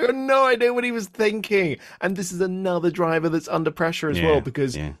car. I got no idea what he was thinking. And this is another driver that's under pressure as well,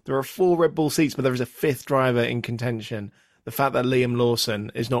 because there are 4 Red Bull seats, but there is a 5th driver in contention. The fact that Liam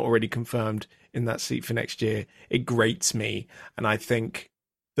Lawson is not already confirmed in that seat for next year, it grates me. And I think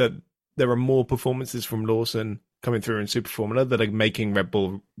that there are more performances from Lawson coming through in Super Formula that are making Red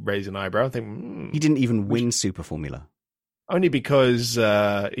Bull raise an eyebrow. I think he didn't even win Super Formula. only because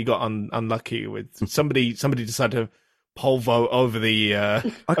he got unlucky with somebody decided to pole vault over the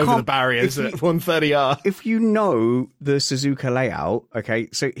barriers at 130R. If you know the Suzuka layout, okay,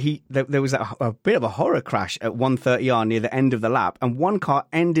 so there was a bit of a horror crash at 130R near the end of the lap, and one car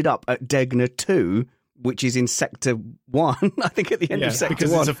ended up at Degner 2, which is in Sector 1, I think, at the end of Sector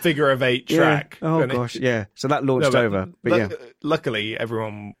 1. Because it's a figure of 8 track. Yeah. Oh, gosh, yeah. So that launched over. But luckily,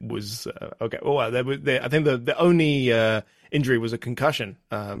 everyone was okay. Well, I think the only injury was a concussion.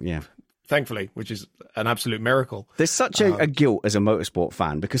 Thankfully, which is an absolute miracle. There's such a guilt as a motorsport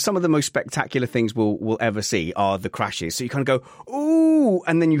fan, because some of the most spectacular things we'll ever see are the crashes. So you kind of go, ooh,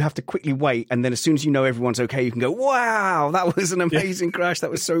 and then you have to quickly wait. And then as soon as you know everyone's okay, you can go, wow, that was an amazing crash.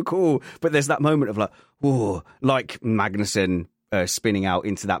 That was so cool. But there's that moment of like, ooh, like Magnussen spinning out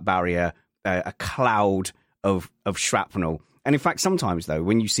into that barrier, a cloud of shrapnel. And in fact, sometimes, though,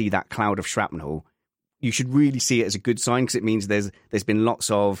 when you see that cloud of shrapnel, you should really see it as a good sign, because it means there's been lots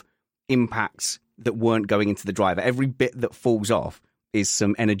of impacts that weren't going into the driver. Every bit that falls off is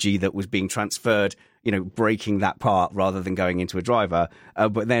some energy that was being transferred, breaking that part rather than going into a driver.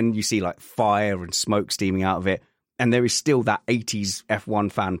 But then you see like fire and smoke steaming out of it. And there is still that 80s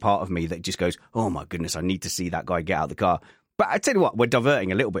F1 fan part of me that just goes, oh my goodness, I need to see that guy get out of the car. But I tell you what, we're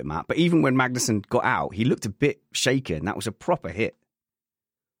diverting a little bit, Matt. But even when Magnussen got out, he looked a bit shaken. That was a proper hit.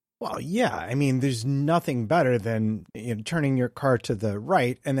 Well, yeah. I mean, there's nothing better than turning your car to the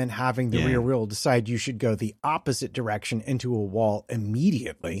right and then having the rear wheel decide you should go the opposite direction into a wall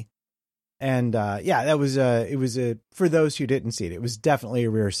immediately. And that was for those who didn't see it, it was definitely a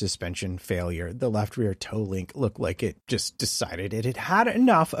rear suspension failure. The left rear toe link looked like it just decided it had had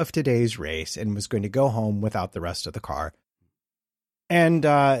enough of today's race and was going to go home without the rest of the car. And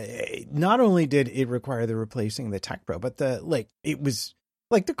not only did it require the replacing the Tech Pro, but it was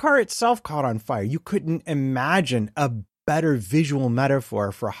like the car itself caught on fire. You couldn't imagine a better visual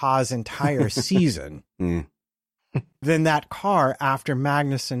metaphor for Haas' entire season than that car after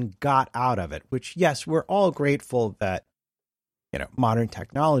Magnussen got out of it, which, yes, we're all grateful that, modern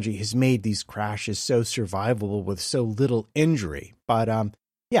technology has made these crashes so survivable with so little injury. But,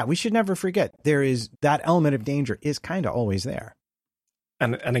 we should never forget there is that element of danger is kind of always there.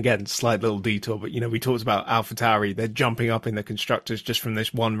 And again, slight little detour, but, we talked about AlphaTauri. They're jumping up in the constructors just from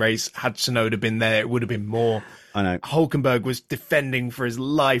this one race. Had Tsunoda been there, it would have been more. I know. Hulkenberg was defending for his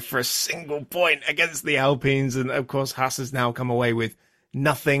life for a single point against the Alpines. And, of course, Haas has now come away with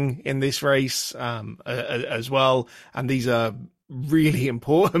nothing in this race as well. And these are really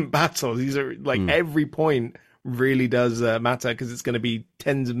important battles. These are every point really does matter, because it's going to be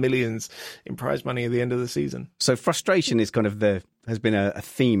tens of millions in prize money at the end of the season. So frustration is kind of has been a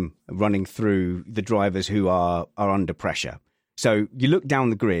theme running through the drivers who are under pressure. So you look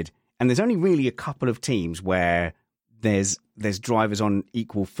down the grid, and there's only really a couple of teams where there's drivers on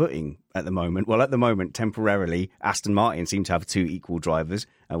equal footing at the moment. Well, at the moment, temporarily, Aston Martin seem to have two equal drivers.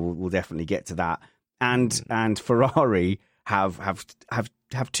 We'll definitely get to that. And Ferrari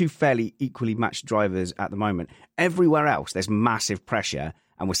have two fairly equally matched drivers at the moment. Everywhere else, there's massive pressure,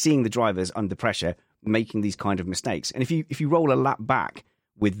 and we're seeing the drivers under pressure making these kind of mistakes. And if you roll a lap back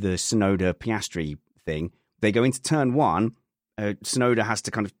with the Tsunoda Piastri thing, they go into turn one. Tsunoda has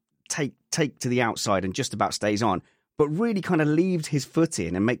to kind of take to the outside and just about stays on, but really kind of leaves his foot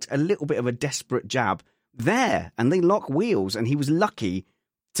in and makes a little bit of a desperate jab there, and they lock wheels, and he was lucky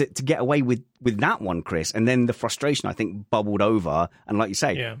to get away with that one, Chris. And then the frustration, I think, bubbled over. And like you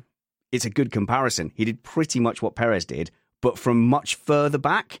say, It's a good comparison. He did pretty much what Perez did, but from much further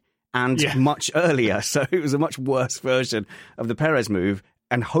back and much earlier. So it was a much worse version of the Perez move.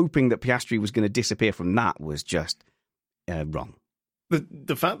 And hoping that Piastri was going to disappear from that was just wrong.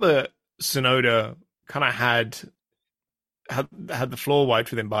 The fact that Tsunoda kind of had the floor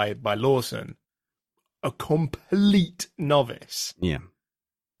wiped with him by Lawson, a complete novice. Yeah.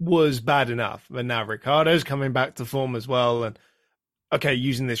 Was bad enough, but now Ricciardo's coming back to form as well. And okay,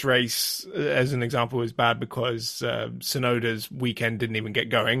 using this race as an example is bad because Tsunoda's weekend didn't even get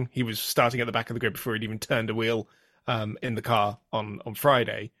going. He was starting at the back of the grid before he'd even turned a wheel in the car on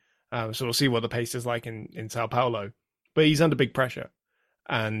Friday. So we'll see what the pace is like in Sao Paulo. But he's under big pressure,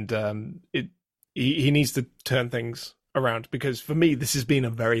 and he needs to turn things around, because for me this has been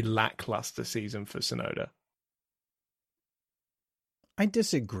a very lackluster season for Tsunoda. I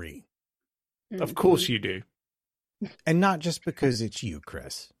disagree. Of course you do. And not just because it's you,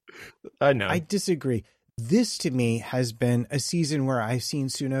 Chris. I know. I disagree. This, to me, has been a season where I've seen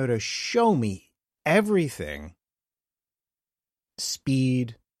Tsunoda show me everything.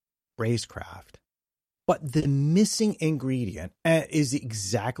 Speed, racecraft. But the missing ingredient is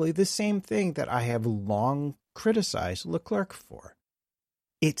exactly the same thing that I have long criticize Leclerc for.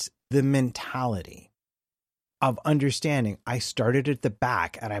 It's the mentality of understanding. I started at the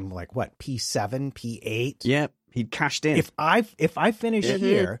back and I'm like, what, P7, P8? Yep, he'd cashed in. If I finish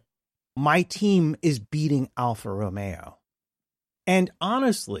here, my team is beating Alfa Romeo. And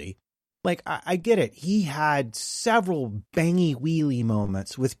honestly, like, I get it. He had several bangy wheelie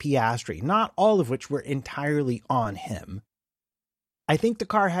moments with Piastri, not all of which were entirely on him. I think the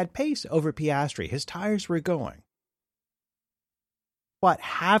car had pace over Piastri. His tires were going. But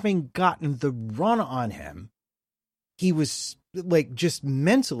having gotten the run on him, he was like, just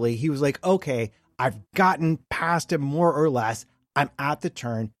mentally, he was like, okay, I've gotten past him more or less. I'm at the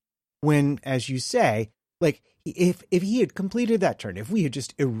turn. When, as you say, like, if he had completed that turn, if we had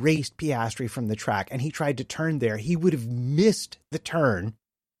just erased Piastri from the track and he tried to turn there, he would have missed the turn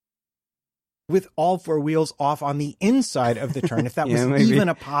with all four wheels off on the inside of the turn, if that was even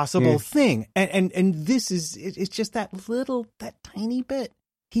a possible thing. And this is, it's just that tiny bit.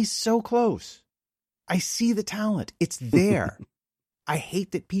 He's so close. I see the talent. It's there. I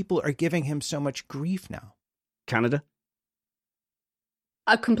hate that people are giving him so much grief now. Canada?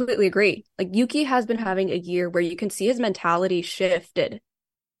 I completely agree. Like, Yuki has been having a year where you can see his mentality shifted.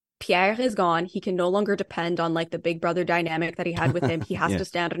 Pierre is gone. He can no longer depend on like the big brother dynamic that he had with him. He has to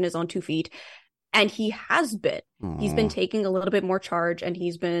stand on his own 2 feet. And he has been. He's been taking a little bit more charge, and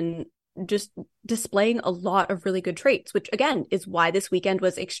he's been just displaying a lot of really good traits, which again is why this weekend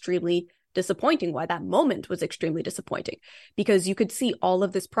was extremely disappointing, why that moment was extremely disappointing, because you could see all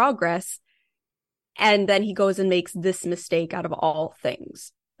of this progress, and then he goes and makes this mistake out of all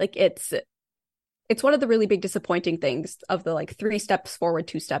things. Like, it's one of the really big disappointing things of the like 3 steps forward,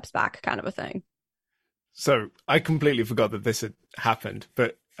 2 steps back kind of a thing. So I completely forgot that this had happened,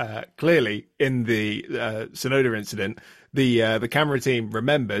 but clearly in the Tsunoda incident, the camera team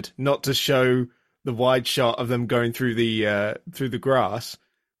remembered not to show the wide shot of them going through the grass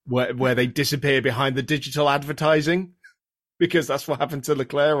where they disappear behind the digital advertising, because that's what happened to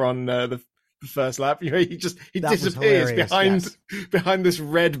Leclerc on the first lap. You know, he disappears behind this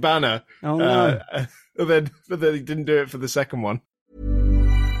red banner. Oh no! But then he didn't do it for the second one.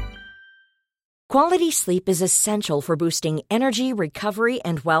 Quality sleep is essential for boosting energy, recovery,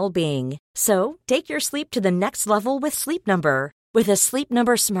 and well-being. So, take your sleep to the next level with Sleep Number. With a Sleep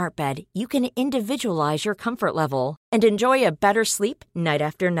Number smart bed, you can individualize your comfort level and enjoy a better sleep night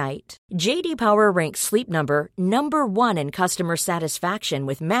after night. J.D. Power ranks Sleep Number number 1 in customer satisfaction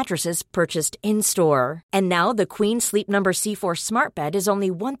with mattresses purchased in-store. And now the Queen Sleep Number C4 smart bed is only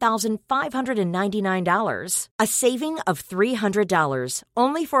 $1,599, a saving of $300,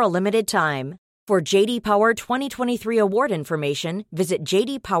 only for a limited time. For J.D. Power 2023 award information, visit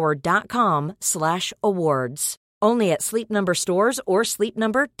jdpower.com/awards. Only at Sleep Number stores or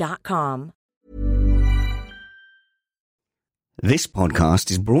sleepnumber.com. This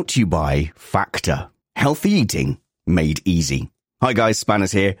podcast is brought to you by Factor. Healthy eating made easy. Hi guys,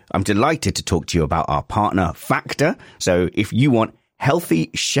 Spanners here. I'm delighted to talk to you about our partner, Factor. So if you want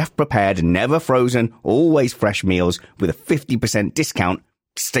healthy, chef-prepared, never frozen, always fresh meals with a 50% discount,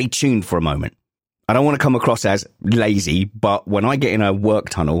 stay tuned for a moment. I don't want to come across as lazy, but when I get in a work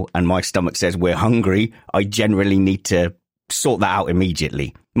tunnel and my stomach says we're hungry, I generally need to sort that out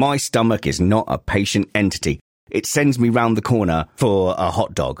immediately. My stomach is not a patient entity. It sends me round the corner for a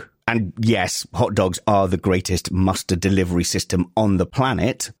hot dog. And yes, hot dogs are the greatest mustard delivery system on the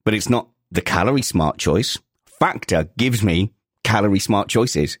planet, but it's not the calorie smart choice. Factor gives me calorie smart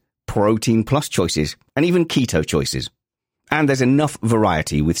choices, protein plus choices, and even keto choices. And there's enough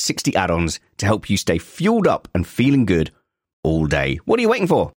variety with 60 add-ons to help you stay fueled up and feeling good all day. What are you waiting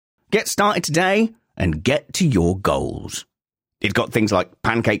for? Get started today and get to your goals. It's got things like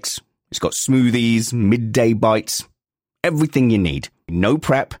pancakes, it's got smoothies, midday bites, everything you need. No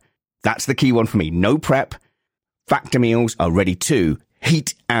prep. That's the key one for me. No prep. Factor meals are ready to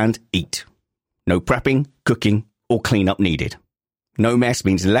heat and eat. No prepping, cooking, or cleanup needed. No mess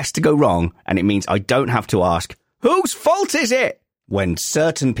means less to go wrong, and it means I don't have to ask, whose fault is it? When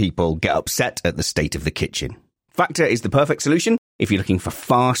certain people get upset at the state of the kitchen. Factor is the perfect solution if you're looking for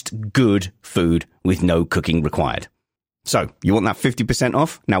fast, good food with no cooking required. So, you want that 50%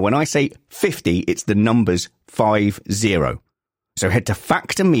 off? Now, when I say 50, it's the numbers 50. So head to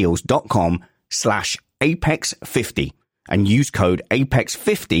factormeals.com/Apex50 and use code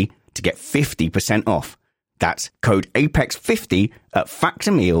Apex50 to get 50% off. That's code Apex50 at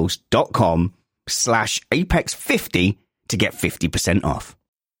factormeals.com/Apex50 to get 50% off.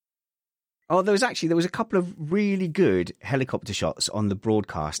 Oh, there was a couple of really good helicopter shots on the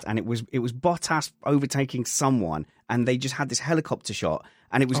broadcast, and it was Bottas overtaking someone, and they just had this helicopter shot,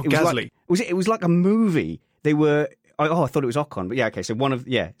 and it was like a movie. They were. I thought it was Ocon, but yeah, okay. So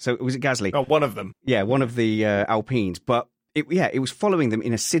so was it Gasly? Oh, one of them. Yeah, one of the Alpines, but it was following them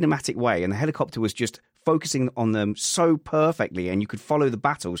in a cinematic way, and the helicopter was just focusing on them so perfectly, and you could follow the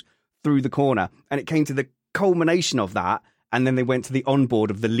battles through the corner, and it came to the culmination of that, and then they went to the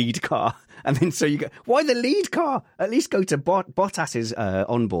onboard of the lead car, and then so you go, why the lead car? At least go to Bottas's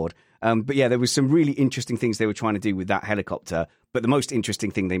onboard. But yeah, there was some really interesting things they were trying to do with that helicopter, but the most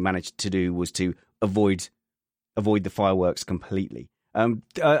interesting thing they managed to do was to avoid the fireworks completely.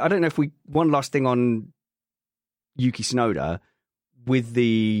 I don't know if one last thing on Yuki Tsunoda with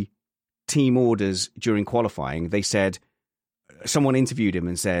the team orders during qualifying. They said, someone interviewed him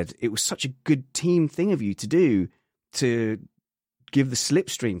and said, it was such a good team thing of you to do to give the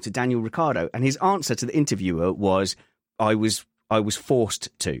slipstream to Daniel Ricciardo. And his answer to the interviewer was, I was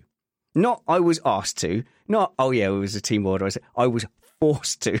forced to. Not I was asked to. Not, oh yeah, it was a team order. I was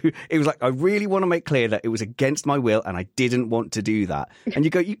forced to. It was like, I really want to make clear that it was against my will and I didn't want to do that. And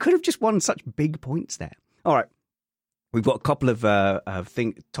you go, you could have just won such big points there. All right. We've got a couple of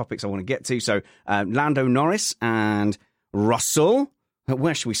topics I want to get to. So Lando Norris and Russell.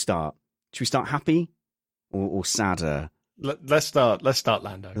 Where should we start? Should we start happy or sadder? Let's start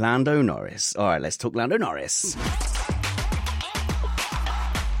Lando. Lando Norris. All right, let's talk Lando Norris.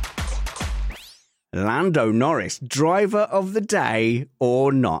 Lando Norris, driver of the day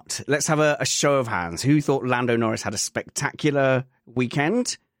or not? Let's have a show of hands. Who thought Lando Norris had a spectacular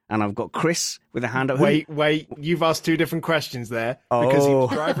weekend? And I've got Chris with a hand up. Wait, you've asked two different questions there. Because he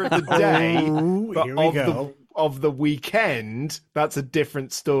was driver of the day, but of the weekend, that's a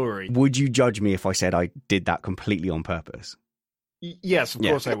different story. Would you judge me if I said I did that completely on purpose? Yes, of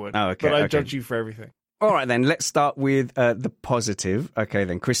course I would. Oh, okay, but I judge you for everything. All right, then, let's start with the positive. Okay,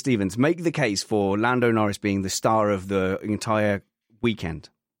 then, Chris Stevens, make the case for Lando Norris being the star of the entire weekend.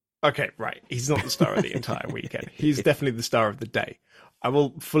 Okay, right. He's not the star of the entire weekend. He's definitely the star of the day. I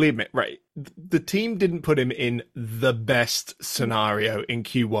will fully admit, right, the team didn't put him in the best scenario in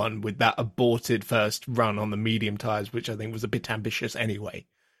Q1 with that aborted first run on the medium tyres, which I think was a bit ambitious anyway.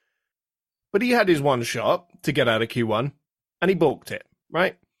 But he had his one shot to get out of Q1, and he balked it,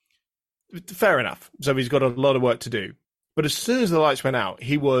 right? Fair enough. So he's got a lot of work to do. But as soon as the lights went out,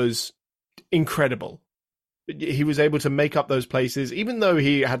 he was incredible. He was able to make up those places, even though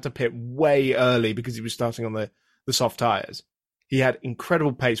he had to pit way early because he was starting on the soft tyres. He had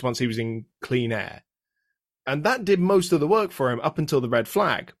incredible pace once he was in clean air. And that did most of the work for him up until the red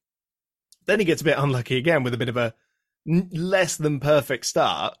flag. Then he gets a bit unlucky again with a bit of a less than perfect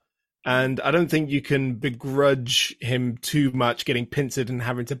start. And I don't think you can begrudge him too much getting pincered and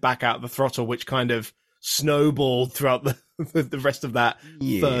having to back out the throttle, which kind of snowballed throughout the rest of that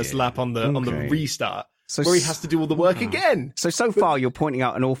first lap on the restart, where he has to do all the work again. So far, you're pointing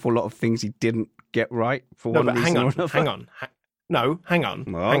out an awful lot of things he didn't get right for one reason or another. Hang on. Hang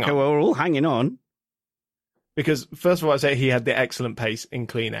on. Well, we're all hanging on. Because first of all, I say he had the excellent pace in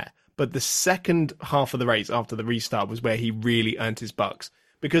clean air. But the second half of the race after the restart was where he really earned his bucks.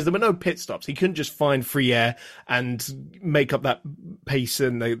 Because there were no pit stops. He couldn't just find free air and make up that pace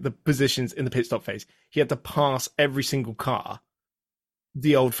and the positions in the pit stop phase. He had to pass every single car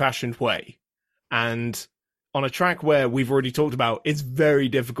the old-fashioned way. And on a track where we've already talked about, it's very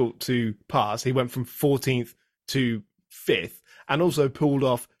difficult to pass. He went from 14th to 5th and also pulled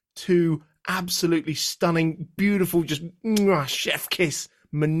off two absolutely stunning, beautiful, just chef kiss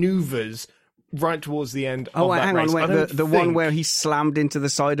maneuvers right towards the end of that race. Hang on, wait, the one where he slammed into the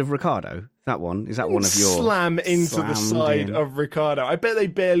side of Ricciardo? That one? Is that one of your... Slam into the side of Ricciardo. I bet they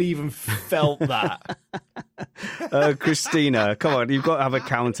barely even felt that. Christina, come on, you've got to have a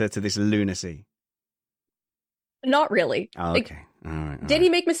counter to this lunacy. Not really. Oh, okay. All right. Did he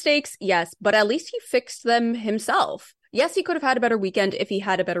make mistakes? Yes, but at least he fixed them himself. Yes, he could have had a better weekend if he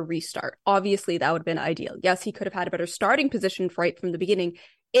had a better restart. Obviously, that would have been ideal. Yes, he could have had a better starting position right from the beginning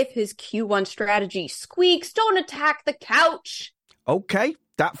if his Q1 strategy squeaks, don't attack the couch. Okay,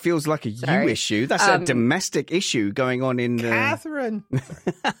 that feels like a you issue. That's a domestic issue going on in... Catherine!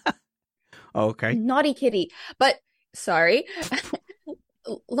 Okay. Naughty kitty. But, sorry.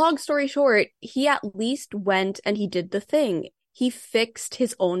 Long story short, he at least went and he did the thing. He fixed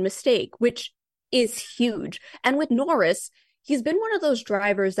his own mistake, which is huge. And with Norris, he's been one of those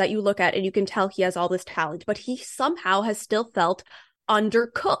drivers that you look at and you can tell he has all this talent, but he somehow has still felt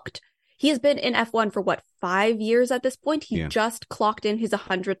undercooked. He has been in F1 for 5 years at this point. He just clocked in his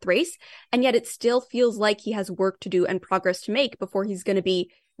 100th race, and yet it still feels like he has work to do and progress to make before he's going to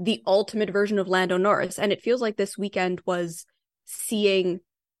be the ultimate version of Lando Norris. And it feels like this weekend was seeing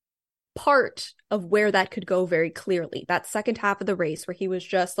part of where that could go very clearly. That second half of the race where he was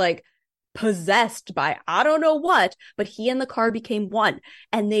just like, possessed by I don't know what, but he and the car became one,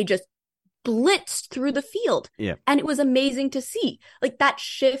 and they just blitzed through the field. Yeah. And it was amazing to see. Like, that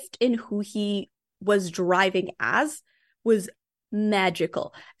shift in who he was driving as was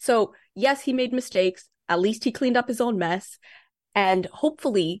magical. So yes, he made mistakes. At least he cleaned up his own mess. And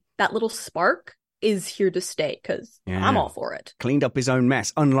hopefully that little spark is here to stay, because I'm all for it. Cleaned up his own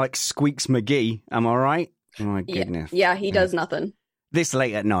mess, unlike Squeaks McGee. Am I right? Oh, my goodness. Yeah, he does nothing. This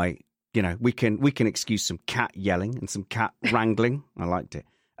late at night, you know, we can excuse some cat yelling and some cat wrangling. I liked it.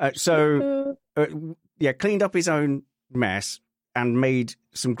 Cleaned up his own mess and made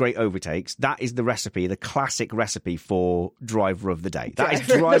some great overtakes. That is the recipe, the classic recipe for driver of the day. That is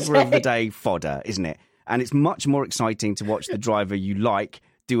driver of the day fodder, isn't it? And it's much more exciting to watch the driver you like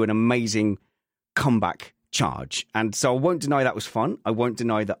do an amazing comeback charge. And so I won't deny that was fun. I won't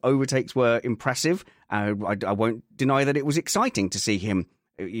deny that overtakes were impressive. I won't deny that it was exciting to see him,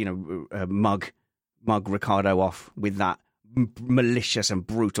 mug Ricciardo off with that malicious and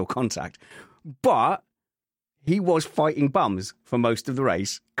brutal contact. But he was fighting bums for most of the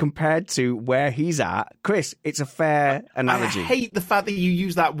race compared to where he's at. Chris, it's a fair analogy. I hate the fact that you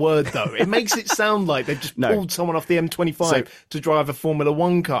use that word, though. It makes it sound like they've just pulled someone off the M25 to drive a Formula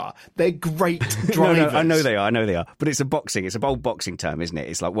One car. They're great drivers. No, I know they are. But it's a bold boxing term, isn't it?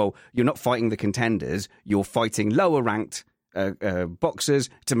 It's like, well, you're not fighting the contenders. You're fighting lower ranked boxers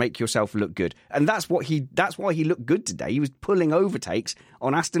to make yourself look good. And that's why he looked good today. He was pulling overtakes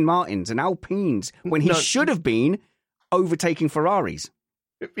on Aston Martins and Alpines when he should have been overtaking Ferraris.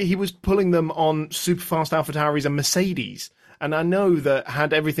 He was pulling them on super fast AlphaTauris and Mercedes. And I know that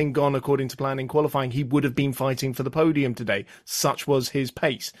had everything gone according to plan in qualifying, he would have been fighting for the podium today. Such was his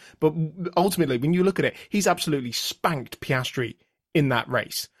pace. But ultimately, when you look at it, he's absolutely spanked Piastri in that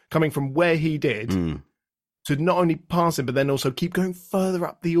race, coming from where he did to not only pass him, but then also keep going further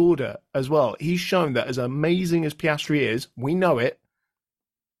up the order as well. He's shown that as amazing as Piastri is, we know it,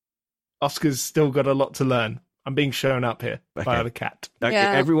 Oscar's still got a lot to learn. I'm being shown up here by the cat. Okay,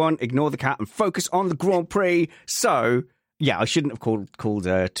 everyone, ignore the cat and focus on the Grand Prix. So, yeah, I shouldn't have called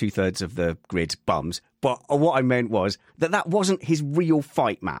 2/3 of the grid bums. But what I meant was that wasn't his real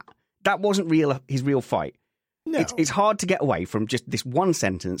fight, Matt. That wasn't his real fight. No. It's hard to get away from just this one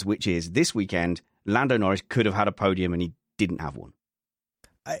sentence, which is this weekend, Lando Norris could have had a podium and he didn't have one.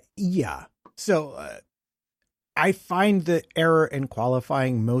 Yeah. So I find the error in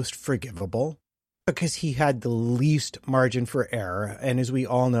qualifying most forgivable because he had the least margin for error. And as we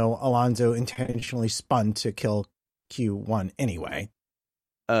all know, Alonso intentionally spun to kill Q1 anyway.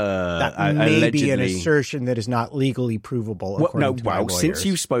 That may allegedly be an assertion that is not legally provable. Since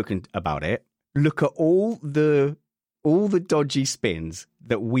you've spoken about it, look at all the dodgy spins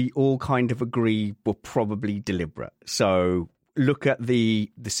that we all kind of agree were probably deliberate. So look at the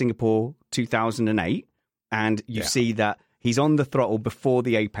Singapore 2008, and you see that he's on the throttle before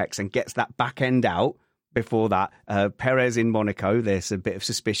the apex and gets that back end out before that. Perez in Monaco, there's a bit of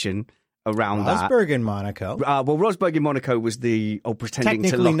suspicion around that. Rosberg in Monaco. Rosberg in Monaco was pretending to lock up.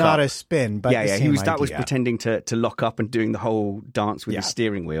 Technically not a spin, but that was pretending to lock up and doing the whole dance with the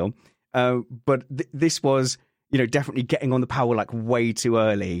steering wheel. But this was, definitely getting on the power like way too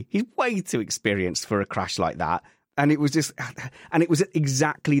early. He's way too experienced for a crash like that. And it was at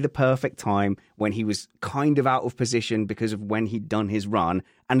exactly the perfect time when he was kind of out of position because of when he'd done his run.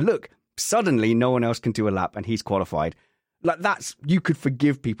 And look, suddenly no one else can do a lap and he's qualified. Like you could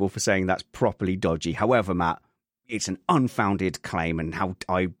forgive people for saying that's properly dodgy. However, Matt, it's an unfounded claim, and how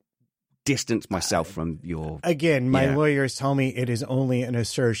I distance myself from your... Again, my lawyers tell me it is only an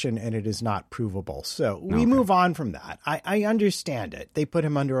assertion and it is not provable. So we move on from that. I understand it. They put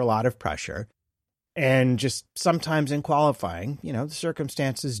him under a lot of pressure. And just sometimes in qualifying, the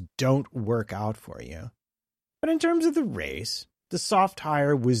circumstances don't work out for you. But in terms of the race, the soft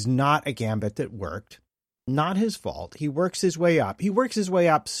tire was not a gambit that worked. Not his fault. He works his way up. He works his way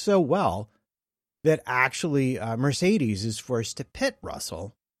up so well that actually Mercedes is forced to pit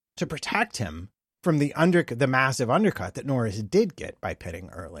Russell to protect him from the massive undercut that Norris did get by pitting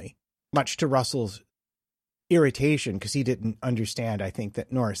early, much to Russell's irritation, because he didn't understand, I think,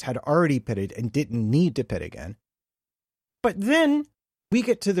 that Norris had already pitted and didn't need to pit again. But then we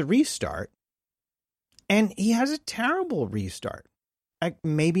get to the restart, and he has a terrible restart.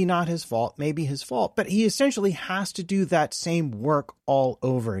 Maybe not his fault, maybe his fault, but he essentially has to do that same work all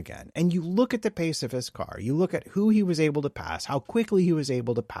over again. And you look at the pace of his car, you look at who he was able to pass, how quickly he was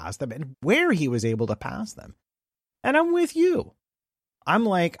able to pass them, and where he was able to pass them. And I'm with you. I'm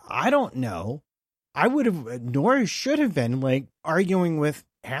like, I don't know. Norris should have been arguing with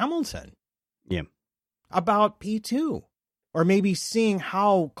Hamilton. Yeah. About P2. or maybe seeing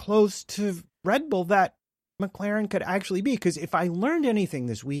how close to Red Bull that McLaren could actually be. Because if I learned anything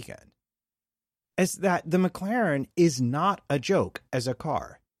this weekend, it's that the McLaren is not a joke as a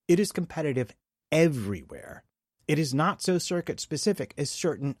car. It is competitive everywhere. It is not so circuit specific as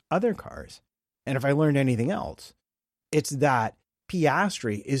certain other cars. And if I learned anything else, it's that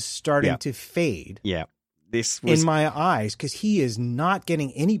Piastri is starting to fade. Yeah. This was... in my eyes, because he is not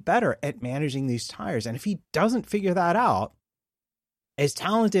getting any better at managing these tires. And if he doesn't figure that out, as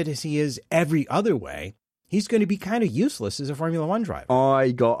talented as he is every other way, he's going to be kind of useless as a Formula One driver.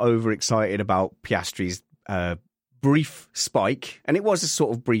 I got overexcited about Piastri's brief spike, and it was a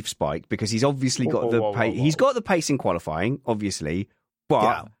sort of brief spike because he's obviously got he's got the pace in qualifying, obviously,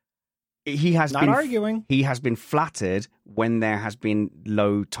 but he has not arguing. He has been flattered when there has been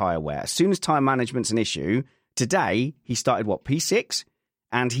low tyre wear. As soon as tyre management's an issue, today he started P6,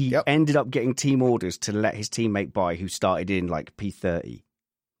 and he ended up getting team orders to let his teammate by, who started in like P30.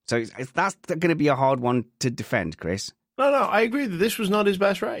 So that's going to be a hard one to defend, Chris. No, I agree that this was not his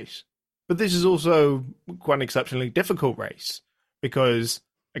best race. But this is also quite an exceptionally difficult race because,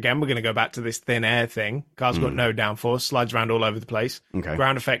 again, we're going to go back to this thin air thing. Cars got no downforce, slides around all over the place. Okay.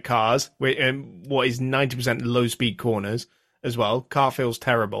 Ground effect cars, what is 90% low-speed corners as well. Car feels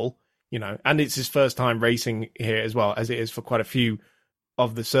terrible, and it's his first time racing here as well, as it is for quite a few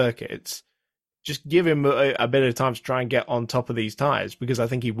of the circuits. Just give him a bit of time to try and get on top of these tyres, because I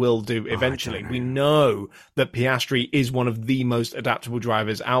think he will do eventually. We know that Piastri is one of the most adaptable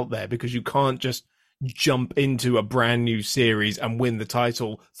drivers out there, because you can't just jump into a brand new series and win the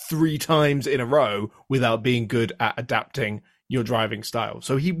title 3 times in a row without being good at adapting your driving style.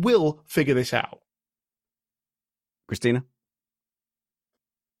 So he will figure this out. Christina?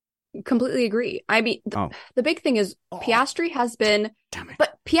 Completely agree. I mean, the big thing is Piastri has been, Damn it.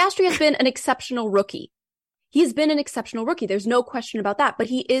 but Piastri has been an exceptional rookie. He's been an exceptional rookie. There's no question about that, but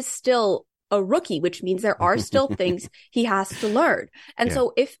he is still a rookie, which means there are still things he has to learn. And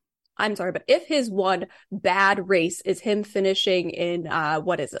so if his one bad race is him finishing in,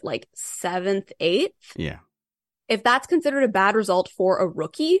 7th, 8th? Yeah. If that's considered a bad result for a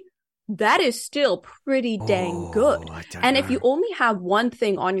rookie, that is still pretty dang good. And if you only have one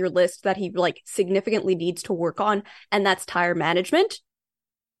thing on your list that he significantly needs to work on, and that's tire management,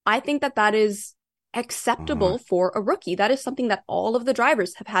 I think that is acceptable for a rookie. That is something that all of the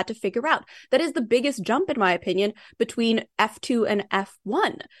drivers have had to figure out. That is the biggest jump, in my opinion, between F2 and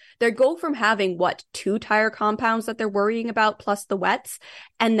F1. They go from having 2 tire compounds that they're worrying about plus the wets,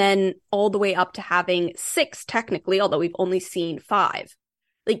 and then all the way up to having 6 technically, although we've only seen 5.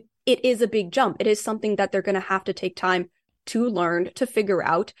 It is a big jump. It is something that they're going to have to take time to learn, to figure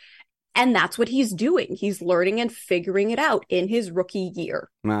out. And that's what he's doing. He's learning and figuring it out in his rookie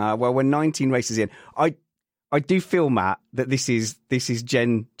year. Well, we're 19 races in. I do feel, Matt, that this is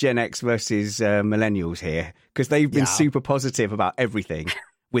Gen X versus millennials here, because they've been super positive about everything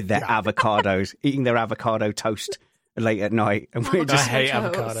with their avocados, eating their avocado toast late at night. And we're just, I hate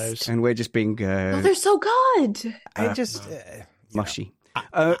avocados. And we're just being... they're so good. mushy.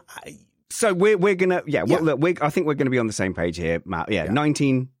 So we're gonna I think we're gonna be on the same page here, Matt.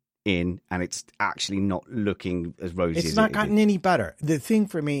 19 in, and it's actually not looking as rosy. It's not gotten any better. The thing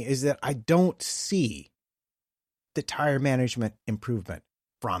for me is that I don't see the tire management improvement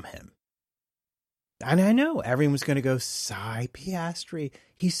from him. And I know everyone's going to go, sigh, Piastri.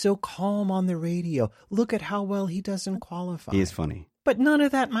 He's so calm on the radio. Look at how well he does in qualifying. He is funny, but none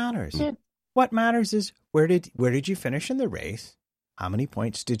of that matters. What matters is where did you finish in the race? How many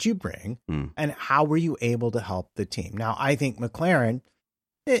points did you bring? And how were you able to help the team? Now, I think McLaren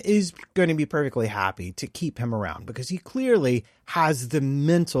is going to be perfectly happy to keep him around, because he clearly has the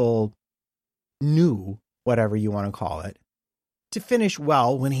mental whatever you want to call it, to finish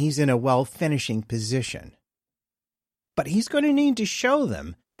well when he's in a well-finishing position. But he's going to need to show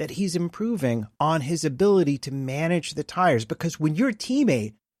them that he's improving on his ability to manage the tires, because when your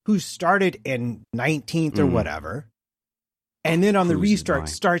teammate who started in 19th or whatever, and then on the restart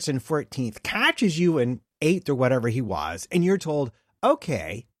starts in 14th, catches you in 8th or whatever he was, and you're told,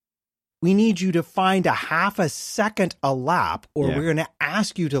 okay, we need you to find a half a second a lap, or we're going to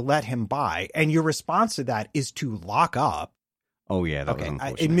ask you to let him by. And your response to that is to lock up. Oh, yeah. That was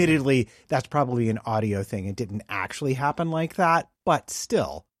unfortunate. Admittedly, that's probably an audio thing. It didn't actually happen like that, but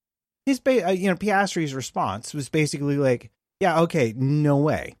still, Piastri's response was basically like, yeah, okay, no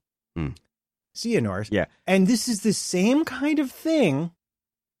way. See you, Norris. Yeah. And this is the same kind of thing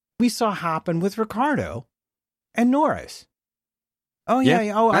we saw happen with Ricciardo and Norris. Oh,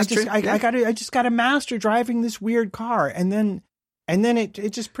 yeah. I just got to master driving this weird car. And then And then it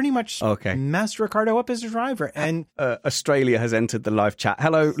just pretty much messed Ricardo up as a driver. And Australia has entered the live chat.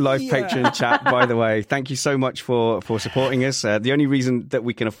 Hello, live Patreon chat, by the way. Thank you so much for supporting us. The only reason that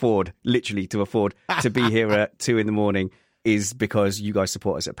we can afford to be here at 2 a.m. is because you guys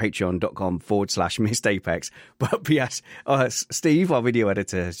support us at patreon.com/MissedApex. But Steve, our video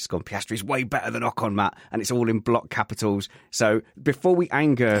editor, has just gone, Piastri's way better than Ocon, Matt, and it's all in block capitals. So before we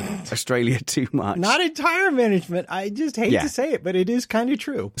anger Australia too much... Not entire management. I just hate to say it, but it is kind of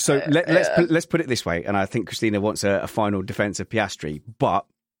true. So let's put it this way, and I think Christina wants a final defense of Piastri, but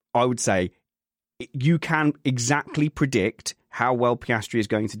I would say you can exactly predict how well Piastri is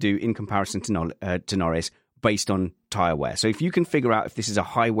going to do in comparison to Norris based on tyre wear. So if you can figure out if this is a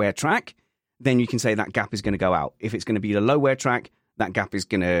high wear track, then you can say that gap is going to go out. If it's going to be a low wear track, that gap is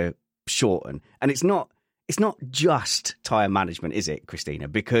going to shorten. And it's not just tyre management, is it, Christina?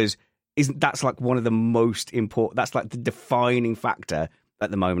 Because that's like one of the most important, that's like the defining factor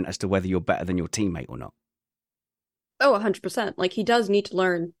at the moment as to whether you're better than your teammate or not. Oh, 100%. Like, he does need to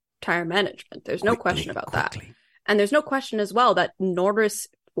learn tyre management. There's no question about that. And there's no question as well that Norris,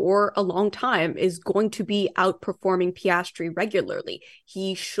 for a long time, is going to be outperforming Piastri regularly.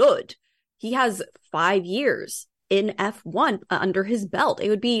 He should. He has 5 years in F1 under his belt. It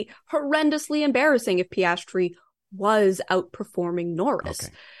would be horrendously embarrassing if Piastri was outperforming Norris.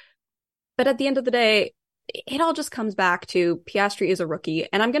 Okay. But at the end of the day, it all just comes back to Piastri is a rookie,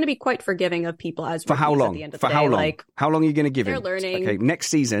 and I'm going to be quite forgiving of people as for how long? At the end of for the how day. long? Like, how long are you going to give him? They're learning. Okay, next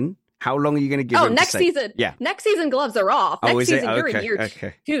season. How long are you going to give him? Next season. Yeah. Next season, gloves are off. Next season, you're in year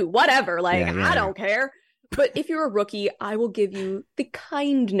 2. Whatever. Like, I don't care. But if you're a rookie, I will give you the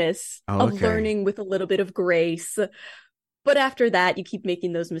kindness of learning with a little bit of grace. But after that, you keep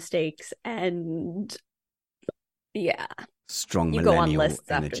making those mistakes. And yeah. Strong millennial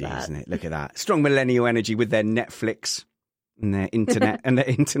energy, isn't it? Look at that. Strong millennial energy with their Netflix. And their internet and their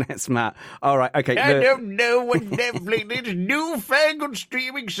internet's Matt. All right, okay. I don't know what Netflix is. Newfangled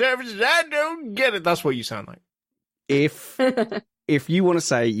streaming services. I don't get it. That's what you sound like. If you want to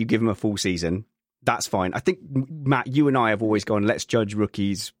say you give them a full season, that's fine. I think, Matt, you and I have always gone, let's judge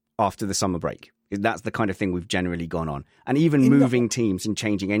rookies after the summer break. That's the kind of thing we've generally gone on. And even moving teams and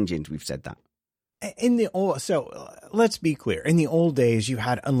changing engines, we've said that. Let's be clear. In the old days, you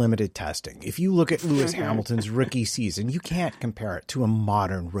had unlimited testing. If you look at Lewis Hamilton's rookie season, you can't compare it to a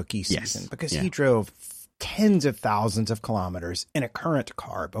modern rookie season because he drove tens of thousands of kilometers in a current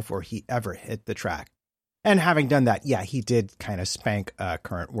car before he ever hit the track. And having done that, he did kind of spank a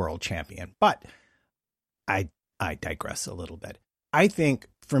current world champion. But I digress a little bit. I think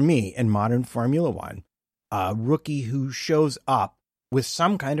for me in modern Formula One, a rookie who shows up with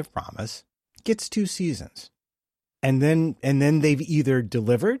some kind of promise gets 2 seasons, and then they've either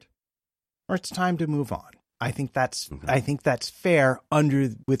delivered or it's time to move on. I think that's fair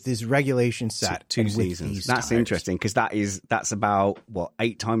with this regulation set. 2 seasons. That's interesting because that's about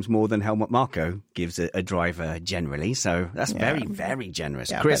 8 times more than Helmut Marko gives a driver generally. So that's very, very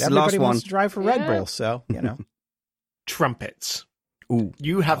generous. Yeah, Chris, but everybody last one. wants to drive for Red Bull, so Trumpets. Ooh.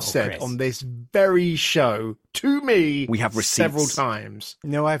 You have said Chris. on this very show to me, we have receipts several times.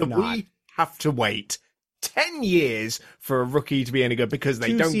 No, I've not. We have to wait 10 years for a rookie to be any good because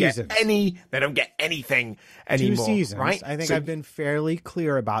they don't get anything anymore. 2 seasons, right? I think I've been fairly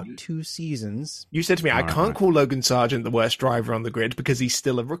clear about 2 seasons. You said to me, I can't call Logan Sargent the worst driver on the grid because he's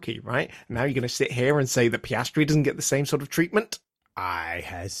still a rookie, right? Now you're going to sit here and say that Piastri doesn't get the same sort of treatment? I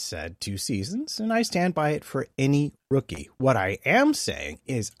has said 2 seasons, and I stand by it for any rookie. What I am saying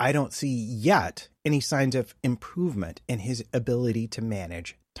is I don't see yet any signs of improvement in his ability to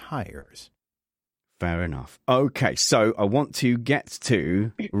manage tires. Fair enough. Okay, so I want to get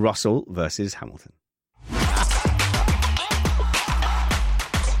to Russell versus Hamilton.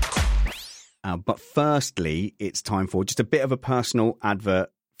 But firstly, it's time for just a bit of a personal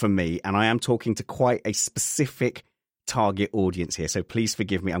advert for me, and I am talking to quite a specific target audience here, so please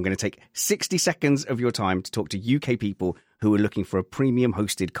forgive me. I'm going to take 60 seconds of your time to talk to UK people who are looking for a premium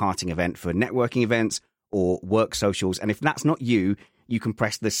hosted karting event for networking events or work socials, and if that's not you, you can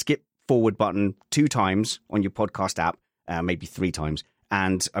press the skip forward button 2 times on your podcast app, maybe 3 times,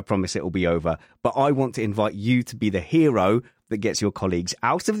 and I promise it will be over. But I want to invite you to be the hero that gets your colleagues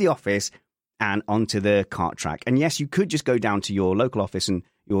out of the office and onto the kart track. And yes, you could just go down to your local office and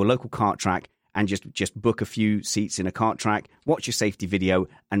your local kart track and just book a few seats in a kart track, watch your safety video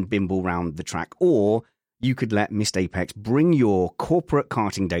and bimble round the track. Or you could let Missed Apex bring your corporate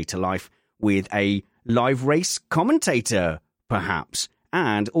karting day to life with a live race commentator, perhaps,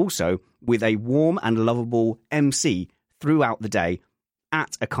 and also with a warm and lovable MC throughout the day.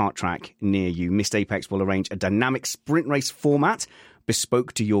 at a kart track near you. Missed Apex will arrange a dynamic sprint race format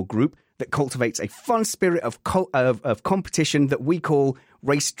bespoke to your group that cultivates a fun spirit of competition that we call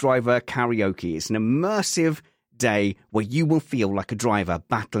Race Driver Karaoke. It's an immersive day where you will feel like a driver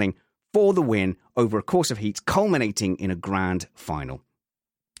battling for the win over a course of heats, culminating in a grand final.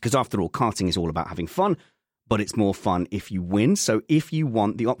 Because after all, karting is all about having fun, but it's more fun if you win. So if you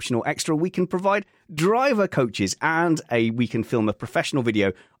want the optional extra, we can provide driver coaches and we can film a professional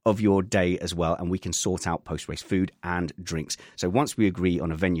video of your day as well, and we can sort out post-race food and drinks. So once we agree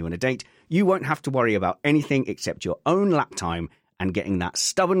on a venue and a date, you won't have to worry about anything except your own lap time and getting that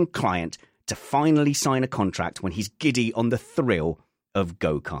stubborn client to finally sign a contract when he's giddy on the thrill of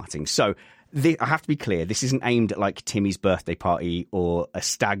go-karting. So I have to be clear, this isn't aimed at like Timmy's birthday party or a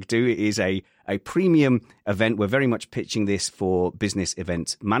stag do. It is a premium event. We're very much pitching this for business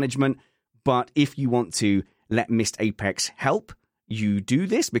event management. But if you want to let Missed Apex help you do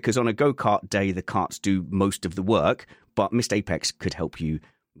this, because on a go-kart day, the karts do most of the work, but Missed Apex could help you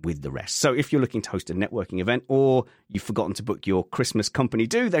with the rest. So if you're looking to host a networking event or you've forgotten to book your Christmas company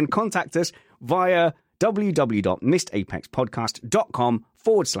do, then contact us via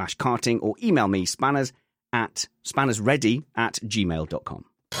www.missedapexpodcast.com/karting or email me spannersready@gmail.com.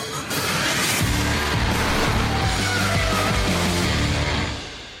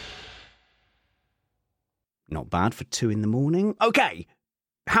 Not bad for 2 a.m. Okay,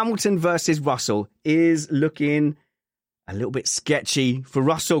 Hamilton versus Russell is looking a little bit sketchy for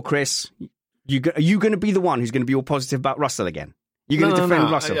Russell, Chris. Are you going to be the one who's going to be all positive about Russell again? You're going to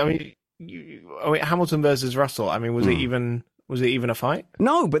defend Russell? I mean, Hamilton versus Russell. I mean, was it even a fight?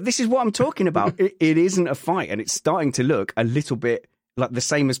 No, but this is what I'm talking about. it isn't a fight, and it's starting to look a little bit like the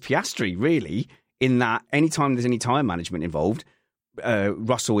same as Piastri, really, in that anytime there's any tyre management involved,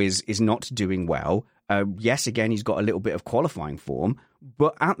 Russell is not doing well. Yes, again, he's got a little bit of qualifying form,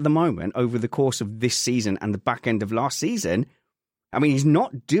 but at the moment, over the course of this season and the back end of last season, I mean, he's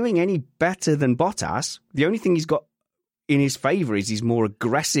not doing any better than Bottas. The only thing he's got in his favour is he's more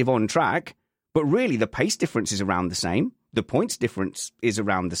aggressive on track, but really the pace difference is around the same. The points difference is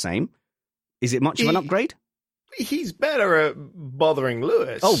around the same. Is it much of an upgrade? He's better at bothering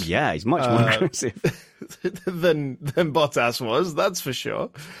Lewis. Oh, yeah, he's much more aggressive. than Bottas was, that's for sure.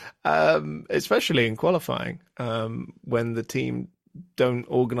 Especially in qualifying, when the team don't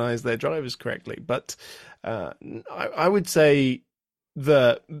organise their drivers correctly. But I would say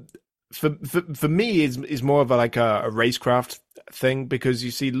that for me is more of a racecraft thing, because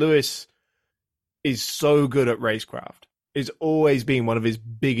you see Lewis is so good at racecraft. It's always been one of his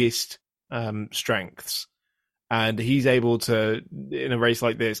biggest strengths. And he's able to, in a race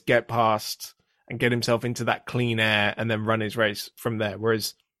like this, get past and get himself into that clean air and then run his race from there.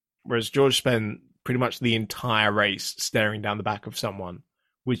 Whereas George spent pretty much the entire race staring down the back of someone,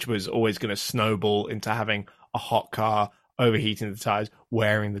 which was always going to snowball into having a hot car, overheating the tires,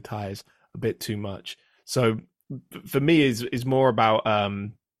 wearing the tires a bit too much. So for me, is more about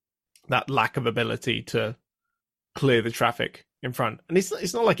that lack of ability to clear the traffic in front. And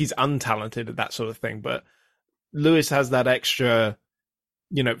it's not like he's untalented at that sort of thing, but Lewis has that extra,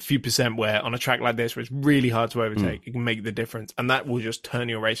 few percent where on a track like this, where it's really hard to overtake, it can make the difference. And that will just turn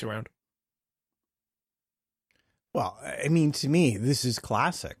your race around. Well, I mean, to me, this is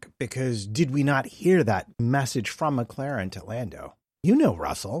classic, because did we not hear that message from McLaren to Lando?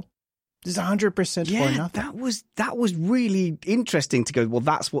 Russell. This is 100% for nothing. That was really interesting to go, well,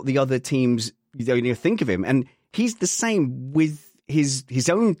 that's what the other teams think of him. And he's the same with his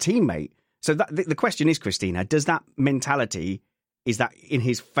own teammate. So the question is, Christina, does that mentality, is that in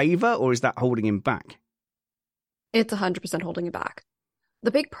his favour or is that holding him back? It's 100% holding him back. The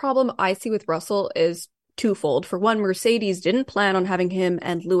big problem I see with Russell is twofold. For one, Mercedes didn't plan on having him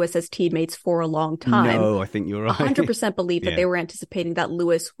and Lewis as teammates for a long time. No, I think you're right. 100% believe that they were anticipating that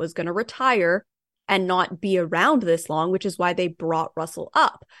Lewis was going to retire and not be around this long, which is why they brought Russell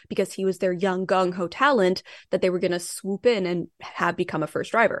up, because he was their young gung-ho talent that they were going to swoop in and have become a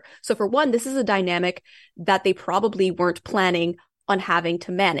first driver. So for one, this is a dynamic that they probably weren't planning on having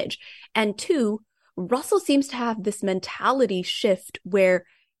to manage. And two, Russell seems to have this mentality shift where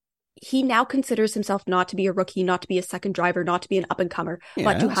he now considers himself not to be a rookie, not to be a second driver, not to be an up-and-comer,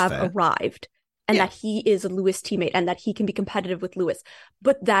 but to have arrived. And that he is a Lewis teammate and that he can be competitive with Lewis.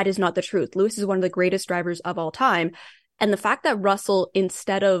 But that is not the truth. Lewis is one of the greatest drivers of all time. And the fact that Russell,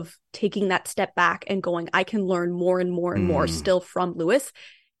 instead of taking that step back and going, I can learn more and more and more still from Lewis,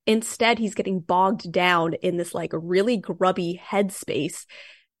 instead he's getting bogged down in this really grubby headspace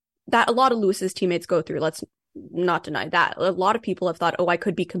that a lot of Lewis's teammates go through. Let's not deny that. A lot of people have thought, I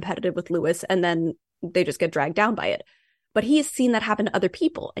could be competitive with Lewis, and then they just get dragged down by it. But he has seen that happen to other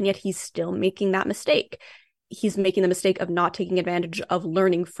people, and yet he's still making that mistake. He's making the mistake of not taking advantage of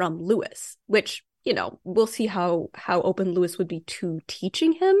learning from Lewis, which, you know, we'll see how open Lewis would be to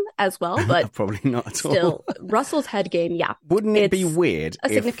teaching him as well. But probably not at all. Still, Russell's head game, yeah. Wouldn't it be weird? A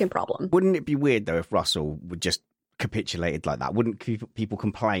significant problem. Wouldn't it be weird, though, if Russell would just capitulated like that? Wouldn't people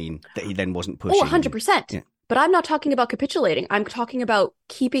complain that he then wasn't pushing? Oh, 100%. Yeah. But I'm not talking about capitulating. I'm talking about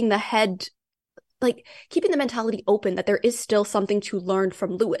keeping the head, like keeping the mentality open that there is still something to learn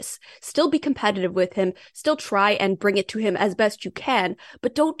from Lewis. Still be competitive with him, still try and bring it to him as best you can,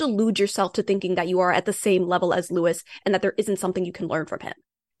 but don't delude yourself to thinking that you are at the same level as Lewis and that there isn't something you can learn from him.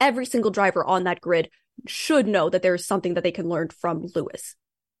 Every single driver on that grid should know that there is something that they can learn from Lewis.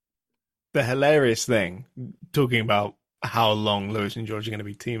 The hilarious thing, talking about how long Lewis and George are going to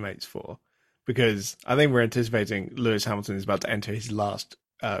be teammates for, because I think we're anticipating Lewis Hamilton is about to enter his last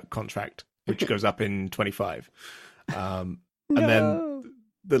contract, which goes up in 25. And then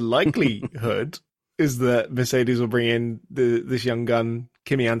the likelihood is that Mercedes will bring in this young gun,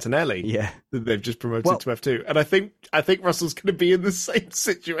 Kimi Antonelli, that they've just promoted to F2. And I think Russell's going to be in the same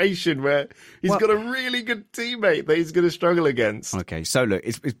situation where he's got a really good teammate that he's going to struggle against. Okay, so look,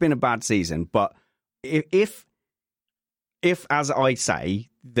 it's been a bad season, but if as I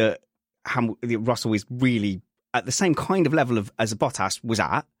say, that Russell is really at the same kind of level as Bottas was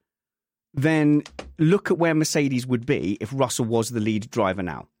at, then look at where Mercedes would be if Russell was the lead driver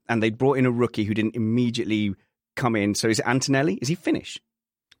now. And they brought in a rookie who didn't immediately come in. So is it Antonelli? Is he Finnish?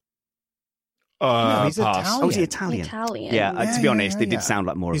 No, he's Italian. Oh, is he Italian? Yeah, to be honest, it did sound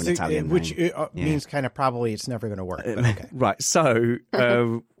like more of an Italian name. Which means kind of probably it's never going to work. But okay. Right, so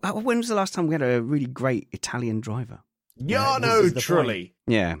when was the last time we had a really great Italian driver? Jarno Trulli.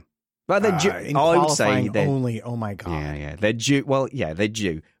 Yeah. But they're due. I would say they're only. Oh my god. Yeah. They're due. Well, yeah, they're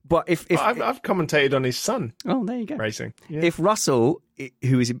due. But if I've commentated on his son. Oh, there you go. Racing. Yeah. If Russell,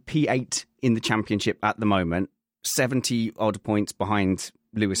 who is in P8 in the championship at the moment, 70 odd points behind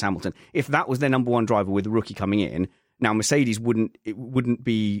Lewis Hamilton, if that was their number one driver with a rookie coming in, now Mercedes wouldn't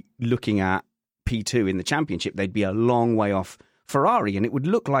be looking at P2 in the championship. They'd be a long way off Ferrari, and it would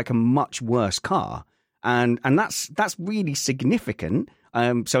look like a much worse car. And that's really significant.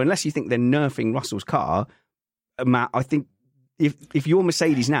 So unless you think they're nerfing Russell's car, Matt, I think if you're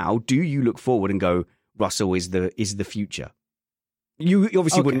Mercedes now, do you look forward and go, Russell is the future? You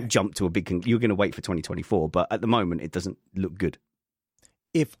obviously wouldn't jump to a big. You're going to wait for 2024, but at the moment it doesn't look good.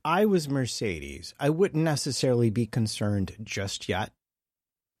 If I was Mercedes, I wouldn't necessarily be concerned just yet.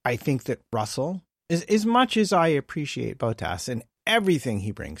 I think that Russell, as much as I appreciate Bottas and everything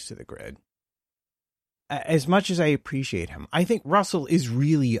he brings to the grid, as much as I appreciate him, I think Russell is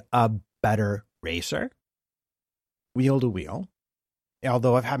really a better racer, wheel to wheel,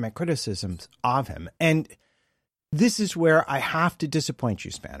 although I've had my criticisms of him. And this is where I have to disappoint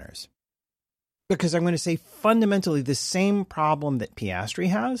you, Spanners, because I'm going to say fundamentally the same problem that Piastri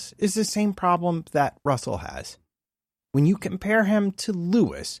has is the same problem that Russell has. When you compare him to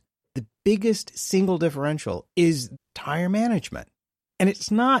Lewis, the biggest single differential is tire management. And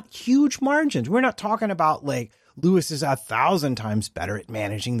it's not huge margins. We're not talking about like Lewis is 1,000 times better at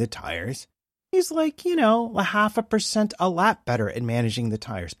managing the tires. He's like, 0.5% a lap better at managing the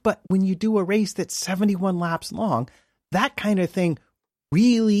tires. But when you do a race that's 71 laps long, that kind of thing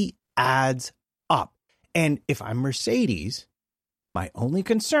really adds up. And if I'm Mercedes, my only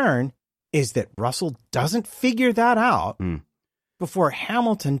concern is that Russell doesn't figure that out before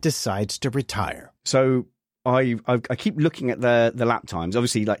Hamilton decides to retire. So I keep looking at the lap times.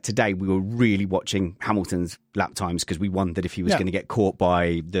 Obviously, like today, we were really watching Hamilton's lap times because we wondered if he was going to get caught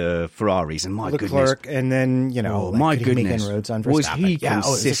by the Ferraris. And my goodness, and then my goodness, was he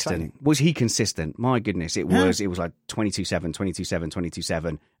consistent? Was he consistent? My goodness, it was like 22.7,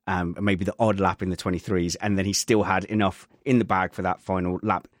 22.7, 22.7. Maybe the odd lap in the 23s, and then he still had enough in the bag for that final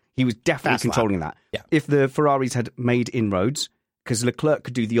lap. He was definitely controlling that. Yeah. If the Ferraris had made inroads, because Leclerc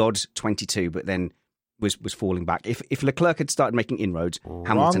could do the odd 22, but then was falling back. If Leclerc had started making inroads,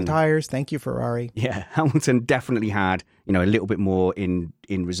 Hamilton tires. Thank you, Ferrari. Yeah, Hamilton definitely had a little bit more in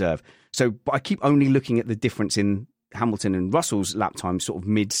reserve. So, but I keep only looking at the difference in Hamilton and Russell's lap time, sort of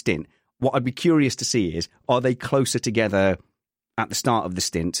mid stint. What I'd be curious to see is, are they closer together at the start of the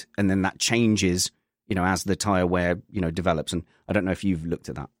stint, and then that changes, as the tire wear develops. And I don't know if you've looked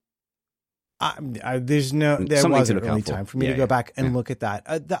at that. There wasn't really time for me to go back and look at that.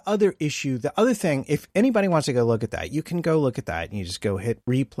 The other thing, if anybody wants to go look at that, you can go look at that and you just go hit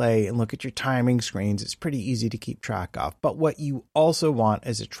replay and look at your timing screens. It's pretty easy to keep track of. But what you also want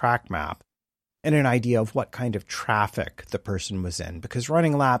is a track map and an idea of what kind of traffic the person was in, because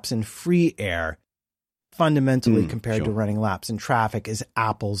running laps in free air fundamentally compared to sure. running laps in traffic is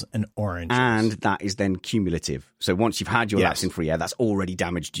apples and oranges. And that is then cumulative. So once you've had your Yes. laps in free air, that's already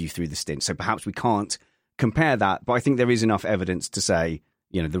damaged you through the stint. So perhaps we can't compare that, but I think there is enough evidence to say,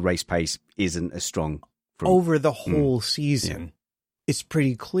 the race pace isn't as strong. Over the whole season, it's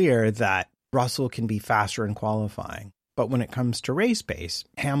pretty clear that Russell can be faster in qualifying. But when it comes to race pace,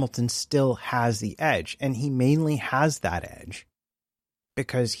 Hamilton still has the edge. And he mainly has that edge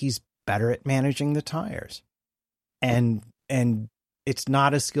because he's better at managing the tires. And it's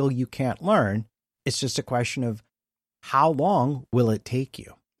not a skill you can't learn. It's just a question of how long will it take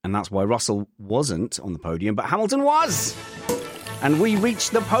you? And that's why Russell wasn't on the podium, but Hamilton was. And we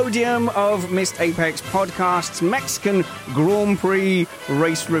reached the podium of Missed Apex Podcast's Mexican Grand Prix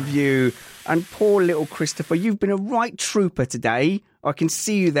race review. And poor little Christopher, you've been a right trooper today. I can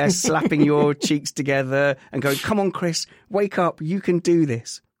see you there slapping your cheeks together and going, come on, Chris, wake up. You can do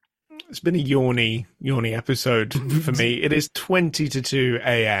this. It's been a yawny episode for me. It is 20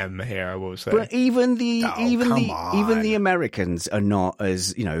 a.m. here, I will say. But even the come Americans are not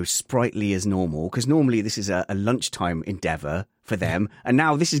as sprightly as normal, because normally this is a lunchtime endeavour for them, and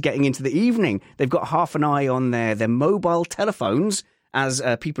now this is getting into the evening. They've got half an eye on their mobile telephones as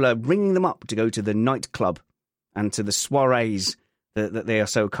people are ringing them up to go to the nightclub and to the soirees that they are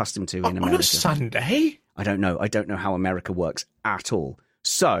so accustomed to in America. On a Sunday? I don't know. I don't know how America works at all.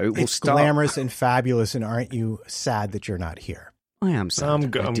 So we'll It's start. glamorous and fabulous, and aren't you sad that you're not here? I am sad.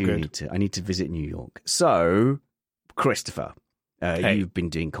 I'm good. I need to visit New York. So, Christopher, Hey. you've been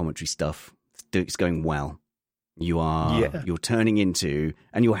doing commentary stuff. It's going well. You're turning into,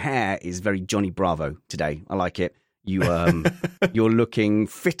 and your hair is very Johnny Bravo today. I like it. You're looking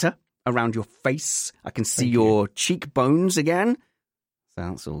fitter around your face. I can see your cheekbones again. So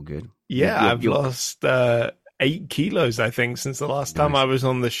that's all good. Yeah, I've lost 8 kilos, I think, since the last time I was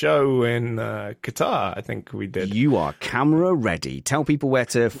on the show in Qatar. I think we did. You are camera ready. Tell people where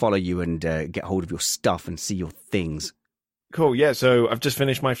to follow you and get hold of your stuff and see your things. Cool. Yeah. So I've just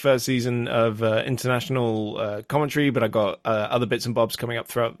finished my first season of international commentary, but I got other bits and bobs coming up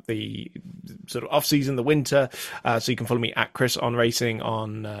throughout the sort of off season, the winter. So you can follow me at Chris on Racing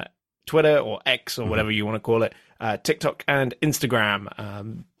on Twitter or X or whatever you want to call it, TikTok and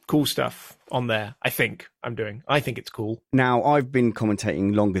Instagram. Cool stuff on there. I think it's cool. Now, I've been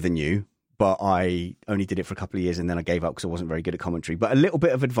commentating longer than you, but I only did it for a couple of years and then I gave up because I wasn't very good at commentary. But a little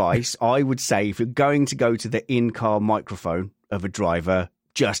bit of advice, I would say if you're going to go to the in-car microphone of a driver,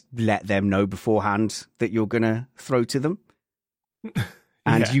 just let them know beforehand that you're going to throw to them.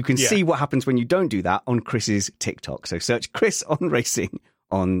 And you can see what happens when you don't do that on Chris's TikTok. So search Chris on Racing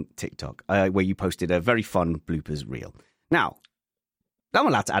on TikTok, where you posted a very fun bloopers reel. Now, I'm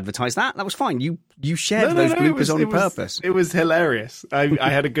allowed to advertise that. That was fine. You shared those bloopers on purpose. It was hilarious. I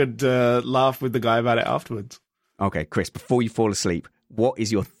had a good laugh with the guy about it afterwards. Okay, Chris, before you fall asleep, what is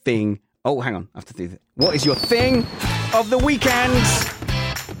your thing? Oh, hang on. I have to do that. What is your thing of the weekend?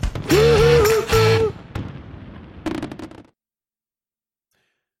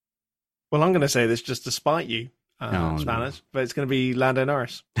 Well, I'm going to say this just to spite you, Spanners, but it's going to be Lando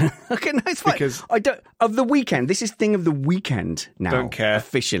Norris. Okay, no, it's fine. Because I don't of the weekend. This is thing of the weekend now. Don't care.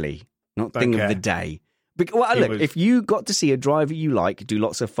 Officially, not Don't thing care. of the day. Well, look, if you got to see a driver you like do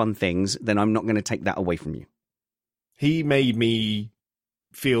lots of fun things, then I'm not going to take that away from you. He made me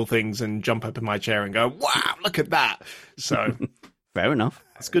feel things and jump up in my chair and go, wow, look at that. So Fair enough.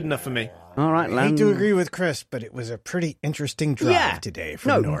 it's good enough for me. All right, I hate to agree with Chris, but it was a pretty interesting drive today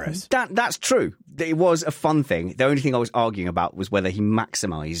from Norris. That's true. It was a fun thing. The only thing I was arguing about was whether he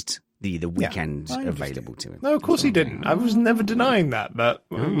maximised the weekend available to him. No, of course he didn't. I was never denying that, but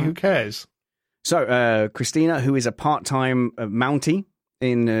who cares? So, Christina, who is a part-time Mountie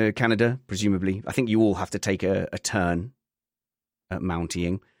in Canada, presumably. I think you all have to take a turn at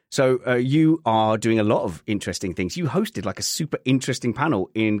Mountying. So you are doing a lot of interesting things. You hosted like a super interesting panel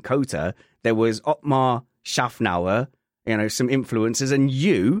in COTA. There was Otmar Schaffnauer, some influencers, and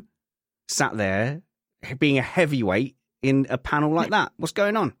you sat there being a heavyweight in a panel like that. What's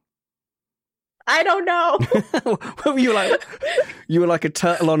going on? I don't know. What were you like? You were like a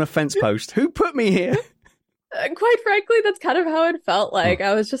turtle on a fence post. Who put me here? Quite frankly, that's kind of how it felt like.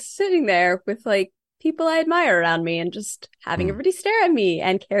 I was just sitting there with like people I admire around me and just having everybody stare at me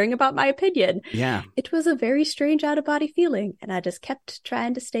and caring about my opinion. Yeah. It was a very strange out-of-body feeling, and I just kept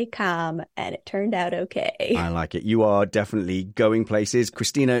trying to stay calm, and it turned out okay. I like it. You are definitely going places.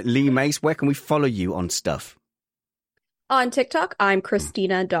 Christina Lee Mace, where can we follow you on stuff? On TikTok, I'm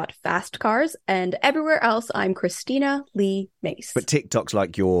Christina.fastcars, and everywhere else, I'm Christina Lee Mace. But TikTok's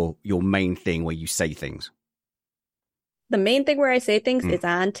like your main thing where you say things. the main thing where I say things is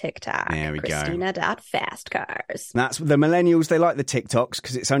on TikTok. There we go. Christina.fastcars. That's the millennials. They like the TikToks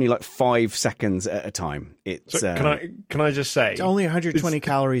because it's only like 5 seconds at a time. It's So can I just say It's only 120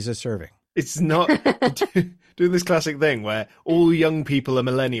 calories a serving. it's not doing this classic thing where all young people are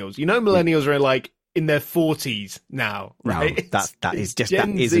millennials. You know, millennials are like in their 40s now, right? No, that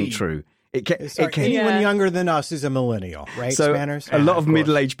Gen isn't Z. true. Anyone Yeah. younger than us is a millennial, right, So Spanners? a lot of course.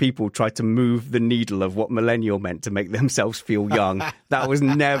 middle-aged people tried to move the needle of what millennial meant to make themselves feel young. That was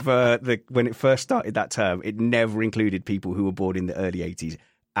never when it first started that term. It never included people who were born in the early 80s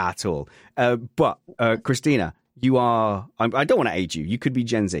at all. But Christina, you are. I don't want to age you. You could be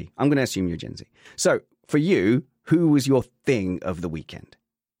Gen Z. I'm going to assume you're Gen Z. So for you, who was your thing of the weekend?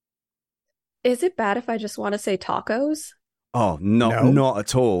 Is it bad if I just want to say tacos? Oh, No. not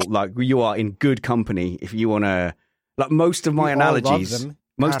at all. Like, you are in good company if you want to. Like, most of my We all love analogies, them.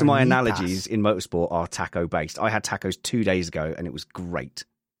 most God, of my a meat analogies pass. in motorsport are taco based. I had tacos 2 days ago, and it was great.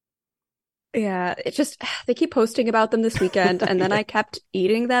 Yeah, it just, they keep posting about them this weekend, and then I kept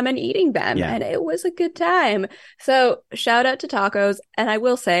eating them, and Yeah. it was a good time. So, shout out to tacos, and I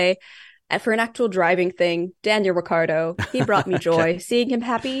will say, for an actual driving thing, Daniel Ricciardo, he brought me joy. Seeing him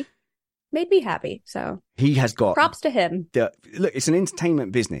happy made me happy. So, He has got props to him. look. It's an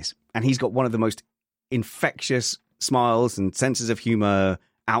entertainment business, and he's got one of the most infectious smiles and senses of humor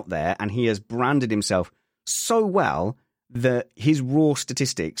out there, and he has branded himself so well that his raw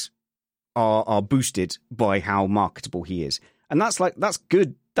statistics are boosted by how marketable he is. And that's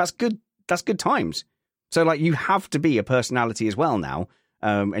good times. So like, you have to be a personality as well now.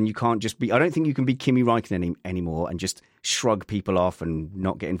 And you can't just be, I don't think you can be Kimi Räikkönen anymore and just shrug people off and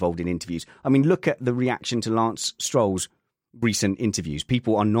not get involved in interviews. I mean, look at the reaction to Lance Stroll's recent interviews.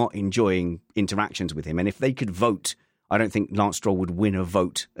 People are not enjoying interactions with him. And if they could vote, I don't think Lance Stroll would win a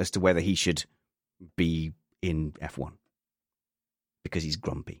vote as to whether he should be in F1 because he's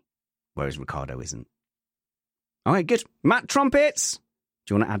grumpy, whereas Ricciardo isn't. All right, good. Matt Trumpets,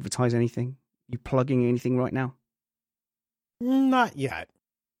 do you want to advertise anything? You plugging anything right now? Not yet.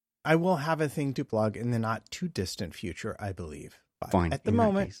 I will have a thing to plug in the not too distant future, I believe. But Fine. at the in that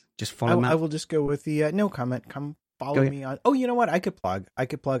moment, case. Just follow Matt. I will just go with the no comment. Come follow Go ahead. me on. Oh, you know what? I could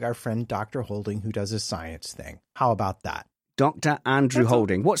plug our friend Dr. Holding, who does a science thing. How about that? Dr. Andrew That's all.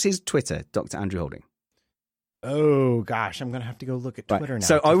 Holding. What's his Twitter? Dr. Andrew Holding. Oh gosh, I'm gonna have to go look at Right. Twitter now.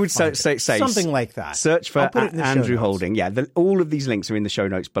 So to I would say find it. something like that. Search for I'll put it in the show Andrew notes. Holding. Yeah, all of these links are in the show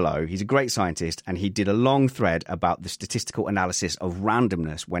notes below. He's a great scientist, and he did a long thread about the statistical analysis of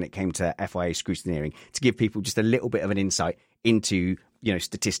randomness when it came to FIA scrutineering to give people just a little bit of an insight into,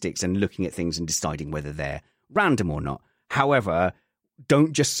 statistics and looking at things and deciding whether they're random or not. However,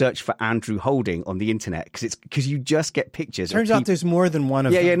 don't just search for Andrew Holding on the internet because you just get pictures. Turns of out there's more than one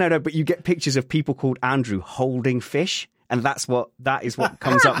of them. no, but you get pictures of people called Andrew holding fish, and that is what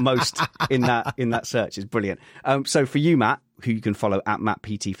comes up most in that search. Is brilliant. So for you, Matt, who you can follow at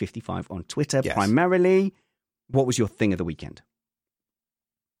MattPT55 on Twitter Yes. primarily, what was your thing of the weekend?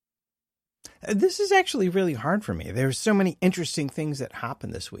 This is actually really hard for me. There's so many interesting things that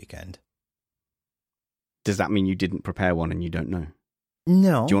happened this weekend. Does that mean you didn't prepare one and you don't know?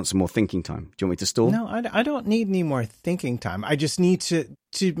 No. Do you want some more thinking time? Do you want me to stall? No, I don't need any more thinking time. I just need to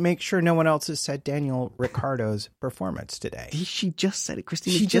make sure no one else has said Daniel Ricciardo's performance today. She just said it,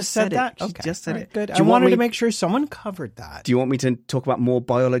 Christina. She just said that? She Okay. just said All right, it. good. Do I you want wanted me- to make sure someone covered that. Do you want me to talk about more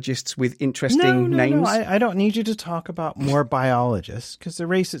biologists with interesting No, names? I don't need you to talk about more biologists because the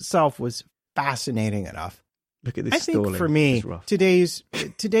race itself was fascinating enough. Look at this I think stalling. for me, It's rough. today's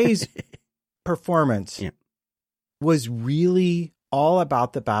performance Yeah. was really all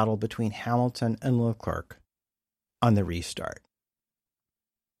about the battle between Hamilton and Leclerc on the restart.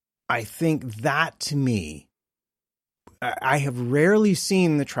 I think that, to me, I have rarely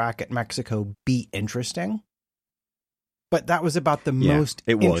seen the track at Mexico be interesting, but that was about the Yeah, most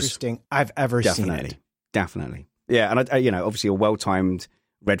it was. interesting I've ever seen it. Definitely. Yeah, and obviously a well-timed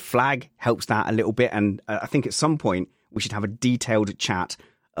red flag helps that a little bit, and I think at some point we should have a detailed chat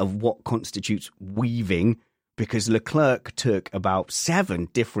of what constitutes weaving, because Leclerc took about 7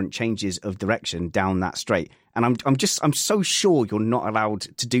 different changes of direction down that straight, and I'm so sure you're not allowed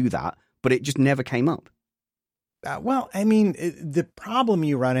to do that, but it just never came up. Well, I mean, the problem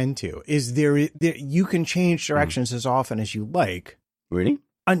you run into is there you can change directions as often as you like Really?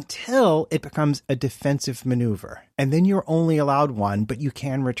 until it becomes a defensive maneuver. And then you're only allowed one, but you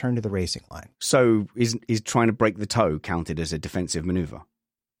can return to the racing line. So is trying to break the toe counted as a defensive maneuver?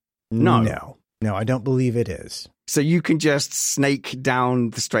 No. No, I don't believe it is. So you can just snake down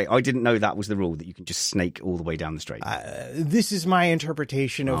the straight. I didn't know that was the rule, that you can just snake all the way down the straight. This is my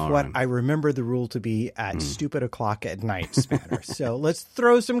interpretation of what right. I remember the rule to be at stupid o'clock at night, Spanner. So let's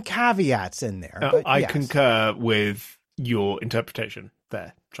throw some caveats in there. But I yes. concur with your interpretation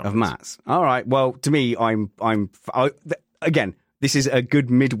there, John. Of Matt's. All right. Well, to me, again, this is a good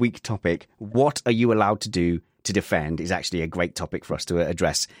midweek topic. What are you allowed to do to defend is actually a great topic for us to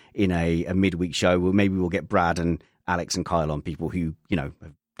address in a midweek show. Well, maybe we'll get Brad and Alex and Kyle on, people who, have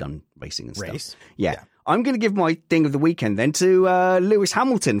done racing and stuff. Yeah. I'm going to give my thing of the weekend then to Lewis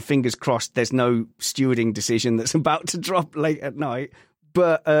Hamilton. Fingers crossed there's no stewarding decision that's about to drop late at night.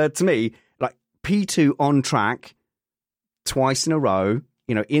 But to me, like P2 on track twice in a row,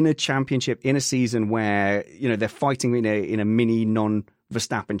 in a championship, in a season where, they're fighting in a mini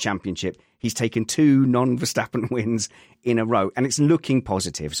non-Verstappen championship. He's taken 2 non-Verstappen wins in a row, and it's looking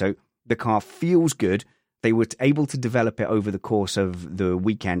positive. So the car feels good. They were able to develop it over the course of the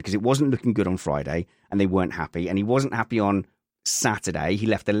weekend because it wasn't looking good on Friday, and they weren't happy. And he wasn't happy on Saturday. He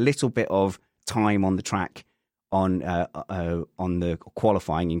left a little bit of time on the track on the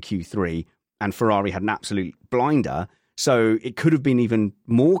qualifying in Q3, and Ferrari had an absolute blinder. So it could have been even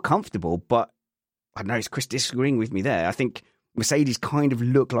more comfortable, but I don't know, is Chris disagreeing with me there? I think Mercedes kind of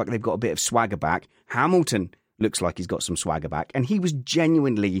look like they've got a bit of swagger back. Hamilton looks like he's got some swagger back, and he was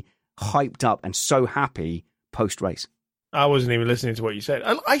genuinely hyped up and so happy post-race. I wasn't even listening to what you said.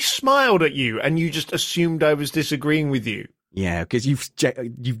 I smiled at you, and you just assumed I was disagreeing with you. Yeah, because you've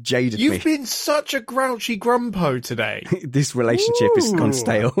jaded me. You've been such a grouchy grumpo today. This relationship has gone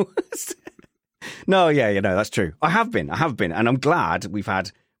stale. No, that's true. I have been, and I'm glad we've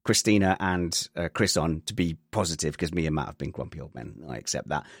had Christina and Chris on to be positive, because me and Matt have been grumpy old men. I accept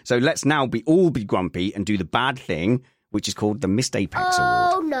that. So let's now all be grumpy and do the bad thing, which is called the Missed Apex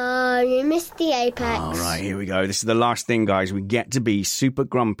Award. Oh no, you missed the Apex. All right, here we go. This is the last thing, guys. We get to be super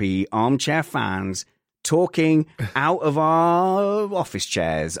grumpy armchair fans talking out of our office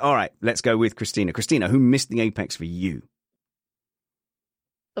chairs. All right, let's go with Christina. Christina, who missed the Apex for you?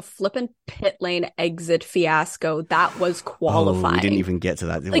 The flippin' pit lane exit fiasco. That was qualifying. Oh, we didn't even get to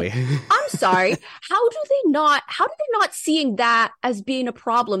that, did we? I'm sorry. How do they not seeing that as being a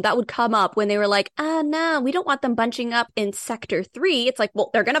problem that would come up when they were like, no, we don't want them bunching up in sector 3. It's like, well,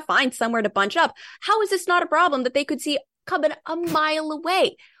 they're going to find somewhere to bunch up. How is this not a problem that they could see coming a mile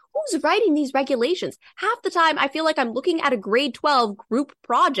away? Who's writing these regulations? Half the time, I feel like I'm looking at a grade 12 group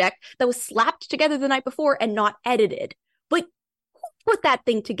project that was slapped together the night before and not edited. But put that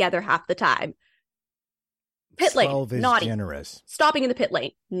thing together half the time. Pit lane, 12 is naughty. generous. Stopping in the pit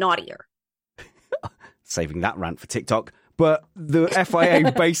lane, naughtier. Saving that rant for TikTok. But the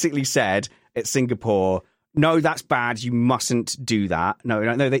FIA basically said at Singapore, no, that's bad. You mustn't do that.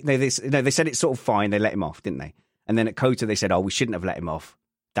 No, they said it's sort of fine. They let him off, didn't they? And then at COTA, they said, we shouldn't have let him off.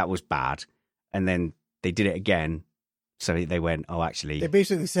 That was bad. And then they did it again. So they went, actually. They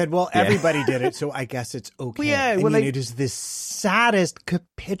basically said, everybody did it, so I guess it's okay. It is the saddest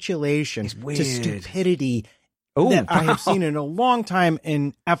capitulation to stupidity that I have seen in a long time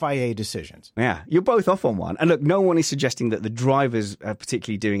in FIA decisions. Yeah, you're both off on one. And look, no one is suggesting that the drivers are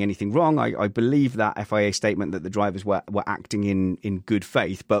particularly doing anything wrong. I believe that FIA statement that the drivers were acting in good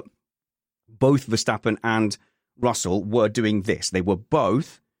faith, but both Verstappen and Russell were doing this. They were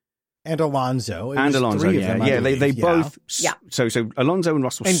both. And Alonso. They both. Yeah. So Alonso and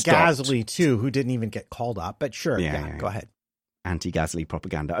Russell and stopped. Gasly, too, who didn't even get called up. But sure, go ahead. Anti-Gasly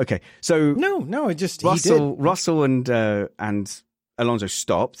propaganda. Okay, so no, it just Russell and Alonso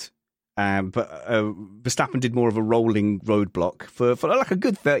stopped, but Verstappen did more of a rolling roadblock for like a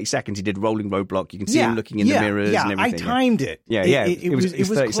good 30 seconds. He did rolling roadblock. You can see him looking in the mirrors and everything. I timed it. Yeah. It was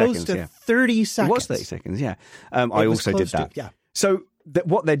 30 close seconds, to 30 seconds. It was 30 seconds. Yeah. I also did that. So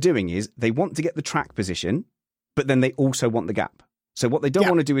what they're doing is they want to get the track position, but then they also want the gap. So what they don't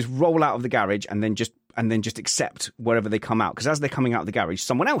want to do is roll out of the garage and then just accept wherever they come out. Because as they're coming out of the garage,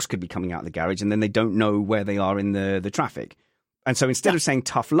 someone else could be coming out of the garage, and then they don't know where they are in the traffic. And so instead of saying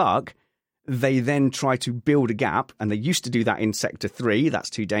tough luck, they then try to build a gap. And they used to do that in sector 3.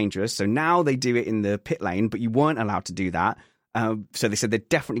 That's too dangerous. So now they do it in the pit lane, but you weren't allowed to do that. So they said they're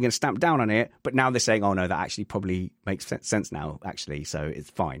definitely going to stamp down on it, but now they're saying, no, that actually probably makes sense now, actually, so it's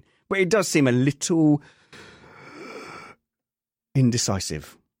fine. But it does seem a little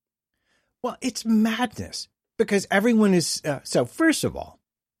indecisive. Well, it's madness, because everyone is... so first of all,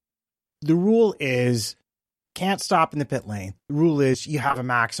 the rule is can't stop in the pit lane. The rule is you have a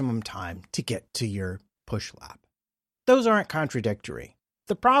maximum time to get to your push lap. Those aren't contradictory.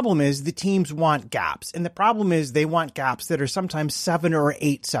 The problem is the teams want gaps, and the problem is they want gaps that are sometimes 7 or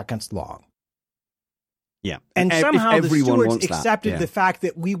 8 seconds long. Yeah. And If somehow the everyone stewards wants that, accepted yeah. the fact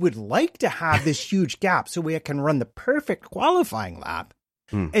that we would like to have this huge gap so we can run the perfect qualifying lap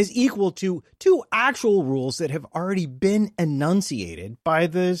as equal to two actual rules that have already been enunciated by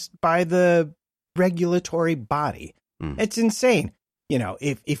the regulatory body. It's insane. You know,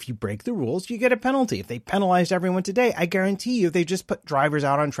 if you break the rules, you get a penalty. If they penalized everyone today, I guarantee you they just put drivers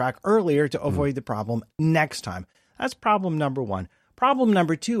out on track earlier to avoid the problem next time. That's problem number one. Problem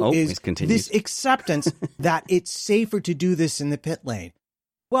number two is this acceptance that it's safer to do this in the pit lane.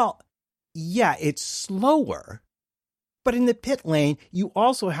 Well, yeah, it's slower, but in the pit lane, you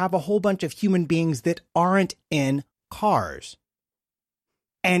also have a whole bunch of human beings that aren't in cars.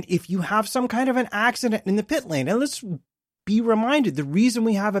 And if you have some kind of an accident in the pit lane, and let's be reminded, the reason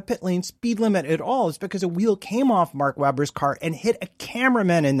we have a pit lane speed limit at all is because a wheel came off Mark Webber's car and hit a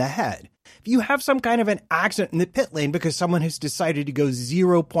cameraman in the head. If you have some kind of an accident in the pit lane because someone has decided to go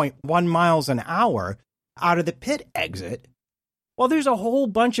 0.1 miles an hour out of the pit exit, well, there's a whole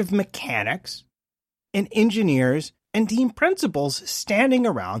bunch of mechanics and engineers and team principals standing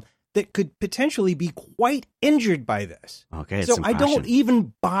around that could potentially be quite injured by this. Okay, so I don't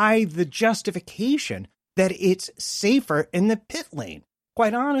even buy the justification that it's safer in the pit lane.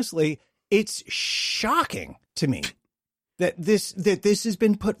 Quite honestly, it's shocking to me that this has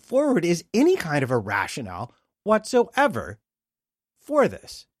been put forward as any kind of a rationale whatsoever for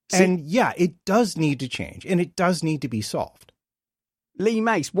this. And yeah, it does need to change, and it does need to be solved. Lee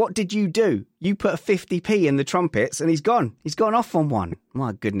Mace, what did you do? You put a 50p in the trumpets and he's gone. He's gone off on one.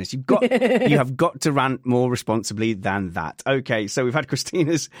 My goodness, you have got to rant more responsibly than that. Okay, so we've had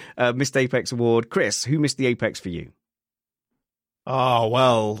Christina's Missed Apex Award. Chris, who missed the Apex for you? Oh,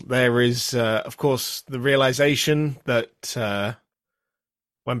 well, there is, of course, the realization that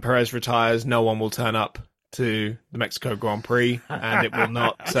when Perez retires, no one will turn up to the Mexico Grand Prix, and it will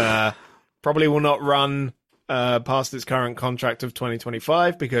not, probably will not run past its current contract of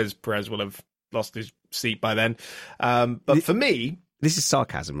 2025 because Perez will have lost his seat by then. But for me... This is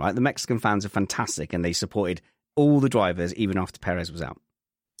sarcasm, right? The Mexican fans are fantastic and they supported all the drivers even after Perez was out.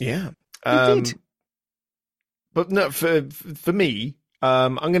 Yeah. They did. But no, for me,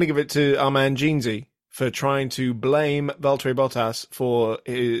 I'm going to give it to our man Jeansy for trying to blame Valtteri Bottas for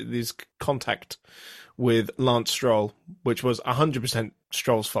his contact with Lance Stroll, which was 100%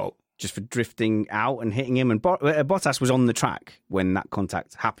 Stroll's fault. Just for drifting out and hitting him. And Bottas was on the track when that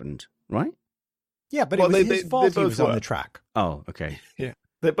contact happened, right? Yeah, but it was his fault he was on the track. Oh, okay. Yeah,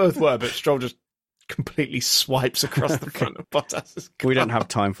 they both were, but Stroll just completely swipes across the front of Bottas's car. We don't have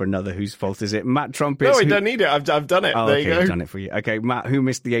time for another whose fault is it. Matt Trumpets. No, we don't need it. I've done it. Oh, there okay, you go. I've done it for you. Okay, Matt, who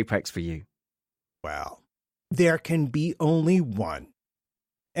missed the Apex for you? Well, there can be only one.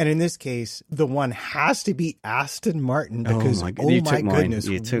 And in this case, the one has to be Aston Martin because, oh my goodness,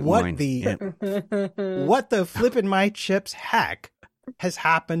 what the flippin' my chips heck has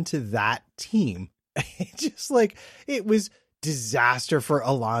happened to that team? Just like, it was disaster for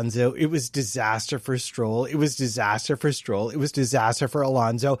Alonso. It was disaster for Stroll. It was disaster for Stroll. It was disaster for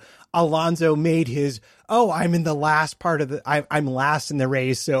Alonso. Alonso made his, I'm in the last part of I'm last in the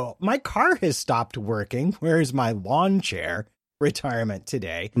race, so my car has stopped working. Where's my lawn chair? Retirement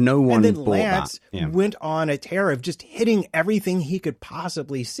today. No one and then bought Lance that. Yeah. went on a tear of just hitting everything he could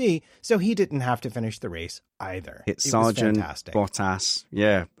possibly see, so he didn't have to finish the race either. Hit Sargent, Bottas.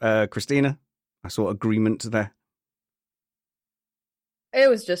 Yeah. Christina, I saw agreement there. It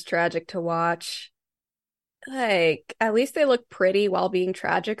was just tragic to watch. Like, at least they look pretty while being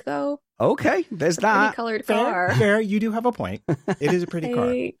tragic, though. Okay, there's that. Pretty colored car. Fair, you do have a point. It is a pretty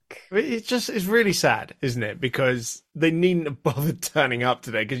car. It's really sad, isn't it? Because they needn't have bothered turning up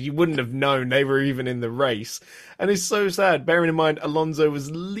today because you wouldn't have known they were even in the race. And it's so sad, bearing in mind Alonso was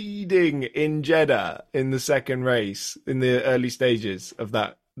leading in Jeddah in the second race, in the early stages of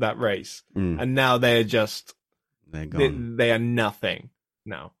that race. And now they're gone. They are nothing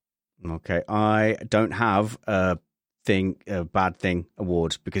now. Okay, I don't have a bad thing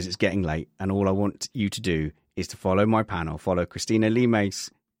award because it's getting late, and all I want you to do is to follow my panel, follow Christina Lee Mace,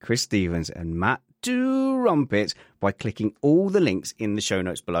 Chris Stevens, and Matt Trumpets by clicking all the links in the show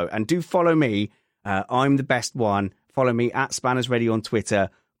notes below, and do follow me. I'm the best one. Follow me at Spanners Ready on Twitter,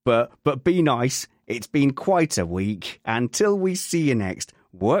 but be nice. It's been quite a week. Until we see you next,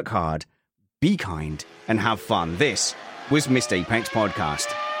 work hard, be kind, and have fun. This was Missed Apex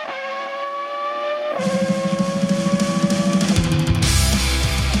Podcast.